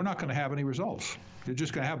 we're not going to have any results. You're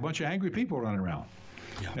just going to have a bunch of angry people running around.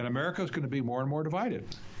 Yeah. And America is going to be more and more divided.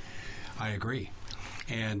 I agree.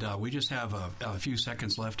 And we just have a few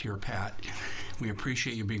seconds left here, Pat. We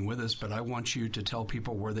appreciate you being with us, but I want you to tell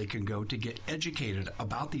people where they can go to get educated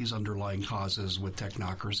about these underlying causes with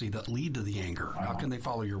technocracy that lead to the anger. How can they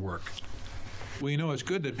follow your work? Well, it's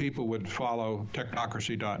good that people would follow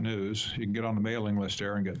technocracy.news. You can get on the mailing list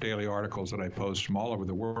there and get daily articles that I post from all over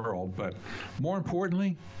the world. But more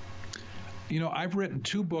importantly, I've written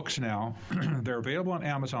 2 books now. They're available on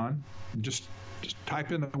Amazon. Just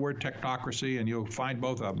type in the word technocracy and you'll find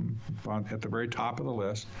both of them at the very top of the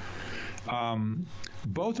list.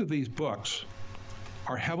 Both of these books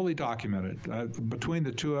are heavily documented. Between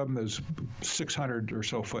the 2 of them, there's 600 or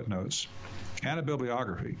so footnotes and a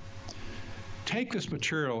bibliography. Take this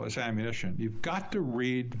material as ammunition. You've got to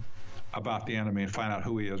read about the enemy and find out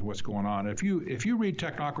who he is, what's going on. If you read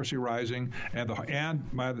Technocracy Rising and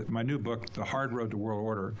my new book, The Hard Road to World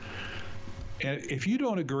Order, and if you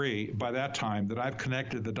don't agree by that time that I've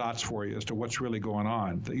connected the dots for you as to what's really going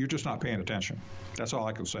on, that you're just not paying attention. That's all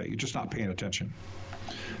I can say. You're just not paying attention.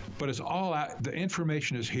 But it's all out. The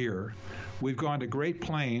information is here. We've gone to great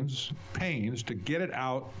pains to get it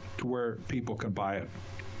out to where people can buy it.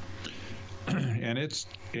 And it's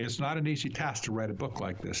not an easy task to write a book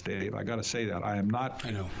like this, Dave. I got to say that. I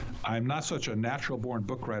know. I'm not such a natural-born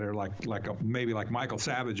book writer maybe like Michael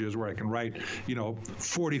Savage is, where I can write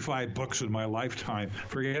 45 books in my lifetime.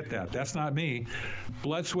 Forget that. That's not me.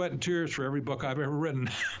 Blood, sweat, and tears for every book I've ever written.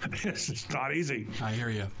 It's not easy. I hear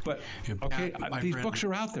you. But okay, these books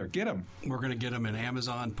are out there. Get them. We're going to get them in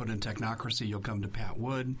Amazon. Put in Technocracy. You'll come to Pat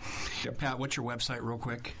Wood. Yep. Pat, what's your website, real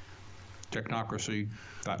quick?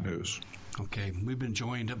 Technocracy.news. Okay, we've been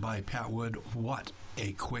joined by Pat Wood. What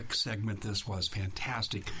a quick segment this was.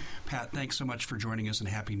 Fantastic. Pat, thanks so much for joining us, and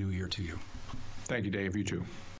Happy New Year to you. Thank you, Dave. You too.